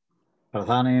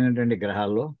ప్రధానమైనటువంటి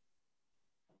గ్రహాల్లో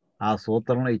ఆ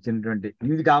సూత్రంలో ఇచ్చినటువంటి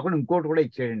ఇది కాకుండా ఇంకోటి కూడా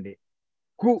ఇచ్చాడండి.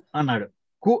 కు అన్నాడు.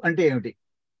 కు అంటే ఏమిటి?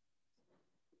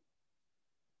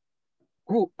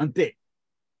 కు అంతే.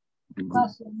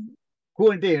 కు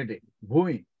అంటే ఏమిటి?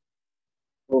 భూమి.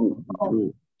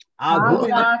 ఆ భూమి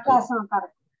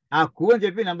ఆ కు అని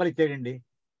చెప్పి నెంబర్ ఇచ్చాడండి.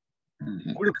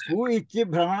 ఇప్పుడు కు ఇచ్చి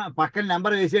భ్రమణ పక్కన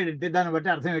నెంబర్ వేసాడంటే దాన్ని బట్టి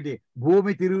అర్థం ఏంటి?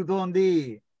 భూమి తిరుగుతోంది.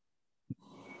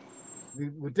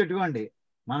 గుర్తెట్టుకోండి,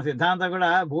 మన సిద్ధాంతం కూడా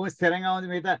భూమి స్థిరంగా ఉంది,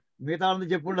 మిగతా ఉంది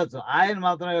చెప్పు ఉండొచ్చు. ఆయన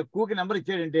మాత్రం కూకి నెంబర్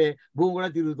ఇచ్చాడంటే భూమి కూడా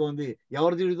తిరుగుతోంది.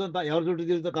 ఎవరు చుట్టూ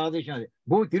తిరుగుతో తర్వాత విషయం. అది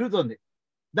భూమి తిరుగుతోంది.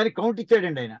 దానికి కౌంట్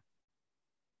ఇచ్చాడండి ఆయన,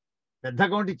 పెద్ద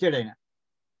కౌంట్ ఇచ్చాడు ఆయన.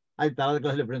 అది తర్వాత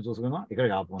క్లాసులో ఎప్పుడైనా చూసుకుందాం.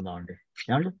 ఇక్కడికి ఆపుకుందామండి.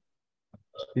 ఏమండి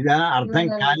ఇదా అర్థం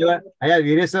కాని అయ్యా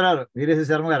వీరేశ్వర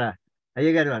శర్మ గారా? అయ్య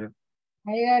గారి వారు.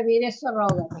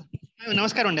 వీరేశ్వరరావు గారు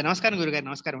నమస్కారం అండి. నమస్కారం గురుగారు.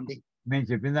 నమస్కారం అండి. మేము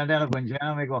చెప్పిందంటే అలా కొంచెం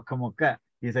మీకు ఒక్క మొక్క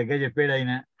ఈ సగ్గా చెప్పాడు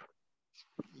ఆయన.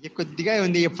 కొద్దిగా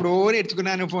ఉంది, ఎప్పుడో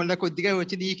నేర్చుకున్నాను ఫోన్ లో. కొద్దిగా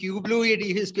వచ్చింది ఈ క్యూబ్లు,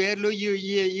 ఈ స్క్వేర్లు, ఈ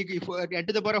 10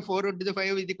 to the power of 4 to the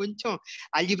 5 ఇది కొంచెం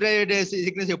అల్జిబ్రా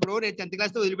సీక్వెన్స్ ఎప్పుడో 10th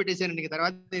క్లాస్ తో వదిలిపెట్టేశానండి.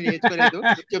 తర్వాత నేర్చుకోలేదు.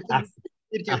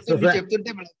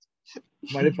 చెప్తుంటే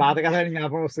మరి పాత కథ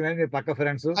జ్ఞాపకం వస్తున్నాయి. మీ పక్క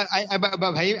ఫ్రెండ్స్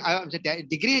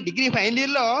డిగ్రీ ఫైనల్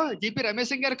ఇయర్ లో జిపి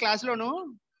రమేష్ సింగ్ గారి క్లాస్ లోను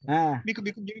మీకు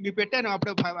పెట్టాను.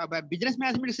 అప్పుడు బిజినెస్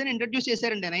మ్యాథమెటిక్స్ అని ఇంట్రడ్యూస్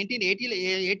చేశారండి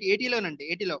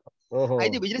 1980లో.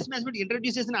 అయితే బిజినెస్ మ్యాథమెటిక్స్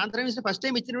ఇంట్రడ్యూస్ చేసిన ఆంధ్రప్రదేశ్ ఫస్ట్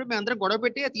టైం ఇచ్చినప్పుడు మేము అందరం గొడవ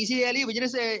పెట్టి తీసేయాలి,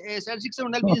 బిజినెస్ స్టాటిస్టిక్స్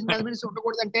ఉండాలి, బిజినెస్ మ్యాథమెటిక్స్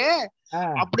ఉండకూడదు అంటే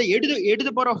అప్పుడు A to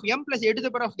the power of m plus A to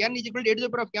the power of n = A to the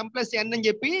power of m plus n అని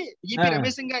చెప్పి జిపి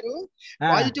రమేష్ సింగ్ గారు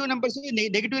పాజిటివ్ నెంబర్స్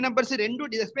నెగిటివ్ నెంబర్స్ రెండు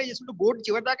డిస్ప్లే చేసుకుంటూ board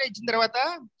చివరి దాకా ఇచ్చిన తర్వాత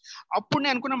అప్పుడు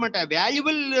నేను అనుకున్నమాట,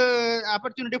 వాల్యుబుల్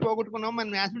ఆపర్చునిటీ పోగొట్టుకున్నాం,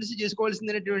 మనం మ్యాథమెటిక్స్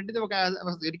చేసుకోవాల్సింది అనేటువంటిది ఒక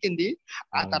దొరికింది.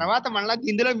 ఆ తర్వాత మళ్ళీ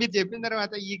ఇందులో మీరు చెప్పిన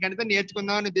తర్వాత ఈ గణితం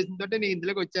నేర్చుకుందాం అనే ఉద్దేశంతో నేను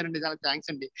ఇందులోకి వచ్చానండి. చాలా థ్యాంక్స్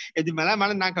అండి. ఇది మళ్ళీ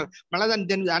నాకు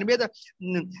దాని మీద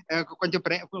కొంచెం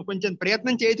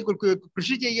ప్రయత్నం చేసి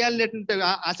కృషి చేయాలనేటువంటి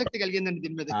ఆసక్తి కలిగిందండి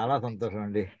దీని మీద. చాలా సంతోషం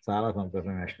అండి, చాలా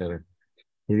సంతోషం మాస్టర్.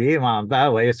 ఇది మా అంతా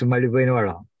వయస్సు మళ్ళీపోయిన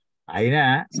వాళ్ళం, అయినా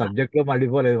సబ్జెక్ట్ లో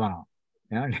మళ్ళీపోలేదు మనం.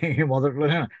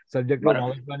 మొదట్లోనే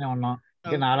ఉన్నాం.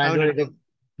 ఇంకా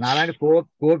నాలాంటి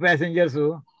కో ప్యాసింజర్స్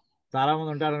చాలా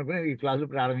మంది ఉంటారు అనుకుని ఈ క్లాసులు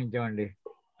ప్రారంభించామండి.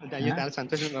 అయ్యో చాలా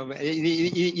సంతోషం బాబు.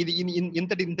 ఇది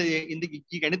ఇంతటి ఇంత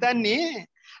ఈ గణితాన్ని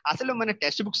అసలు మన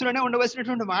టెక్స్ట్ బుక్స్ లోనే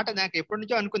ఉండవలసినటువంటి మాట నాకు ఎప్పటి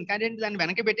నుంచో అనుకుంది. కానీ దాన్ని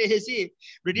వెనక పెట్టేసి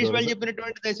బ్రిటిష్ వాళ్ళు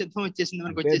చెప్పినటువంటి సిద్ధం వచ్చేసింది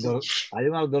మనకు వచ్చేసి. అది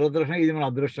మన దురదృష్టం, ఇది మన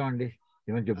అదృష్టం అండి.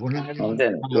 మనం చెప్పుకున్నాం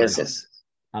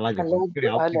అలా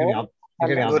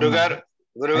గురుగారు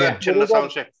చిన్న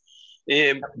సంశయం. ఈ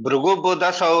భృగు బుధ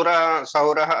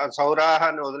సౌరాహ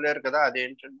అని వదిలేరు కదా,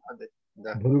 అదేంటండి? అదే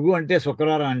భృగు అంటే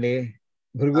శుక్రవారం అండి.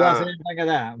 భృగు ఆశ్రయం అంటాం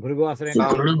కదా, భృగు ఆశ్రయం.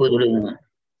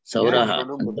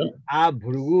 ఆ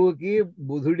భృగుకి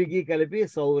బుధుడికి కలిపి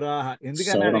సౌరాహ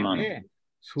ఎందుకన్నాడంటే,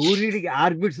 సూర్యుడికి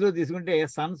ఆర్బిట్స్ లో తీసుకుంటే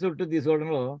సన్ చుట్టూ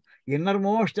తీసుకోవడంలో ఇన్నర్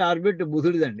మోస్ట్ ఆర్బిట్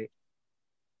బుధుడిదండి.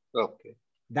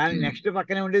 దాని నెక్స్ట్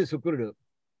పక్కనే ఉండేది శుక్రుడు.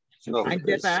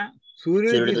 అంచేత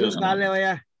సూర్యుడు తీసుకుని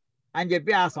చాలేవయ్యా అని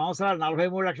చెప్పి ఆ సంవత్సరాలు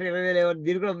 43,20,000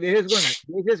 దీని కూడా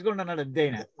వేసేసుకోండి అన్నాడు. అంతే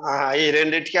అయినా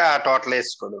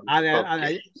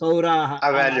సౌరాహ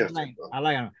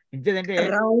అలాగే. ఇంకేదంటే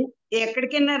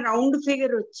ఎక్కడికైనా రౌండ్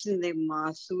ఫిగర్ వచ్చింది మా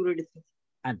సూర్యుడి.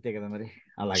 అంతే కదా మరి,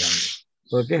 అలాగే.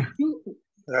 ఓకే,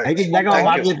 అయితే ఇందాక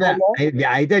మాట చెప్పా,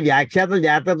 అయితే వ్యాఖ్యాతలు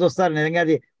జాగ్రత్త చూస్తారు. నిజంగా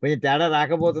అది కొంచెం తేడా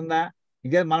రాకపోతుందా?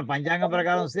 ఇంకా మన పంచాంగం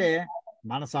ప్రకారం వస్తే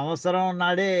మన సంవత్సరం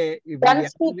నాడే ఈ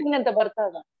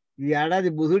ఏడాది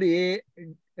బుధుడు ఏ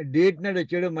డేట్ నాడు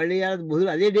వచ్చాడు, మళ్ళీ ఏడాది బుధుడు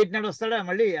అదే డేట్ నాడు వస్తాడా,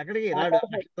 మళ్ళీ అక్కడికి రాడు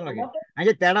నక్షత్రంలోకి.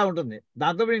 అంటే తేడా ఉంటుంది,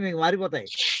 దాంతో మీకు మారిపోతాయి.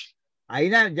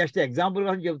 అయినా జస్ట్ ఎగ్జాంపుల్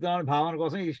కోసం చెప్తున్నాను, భావన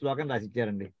కోసం ఈ శ్లోకం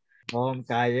రాసిచ్చారండి. ఓం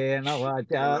కాయేన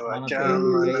వాచా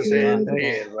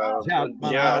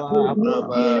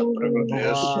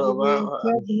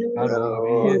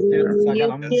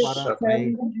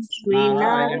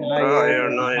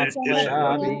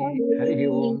హరి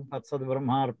ఓం తత్సత్.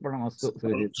 బ్రహ్మార్పణమస్తు.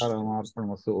 శ్రీ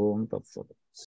సీతారామార్పణమస్తు. ఓం తత్సత్.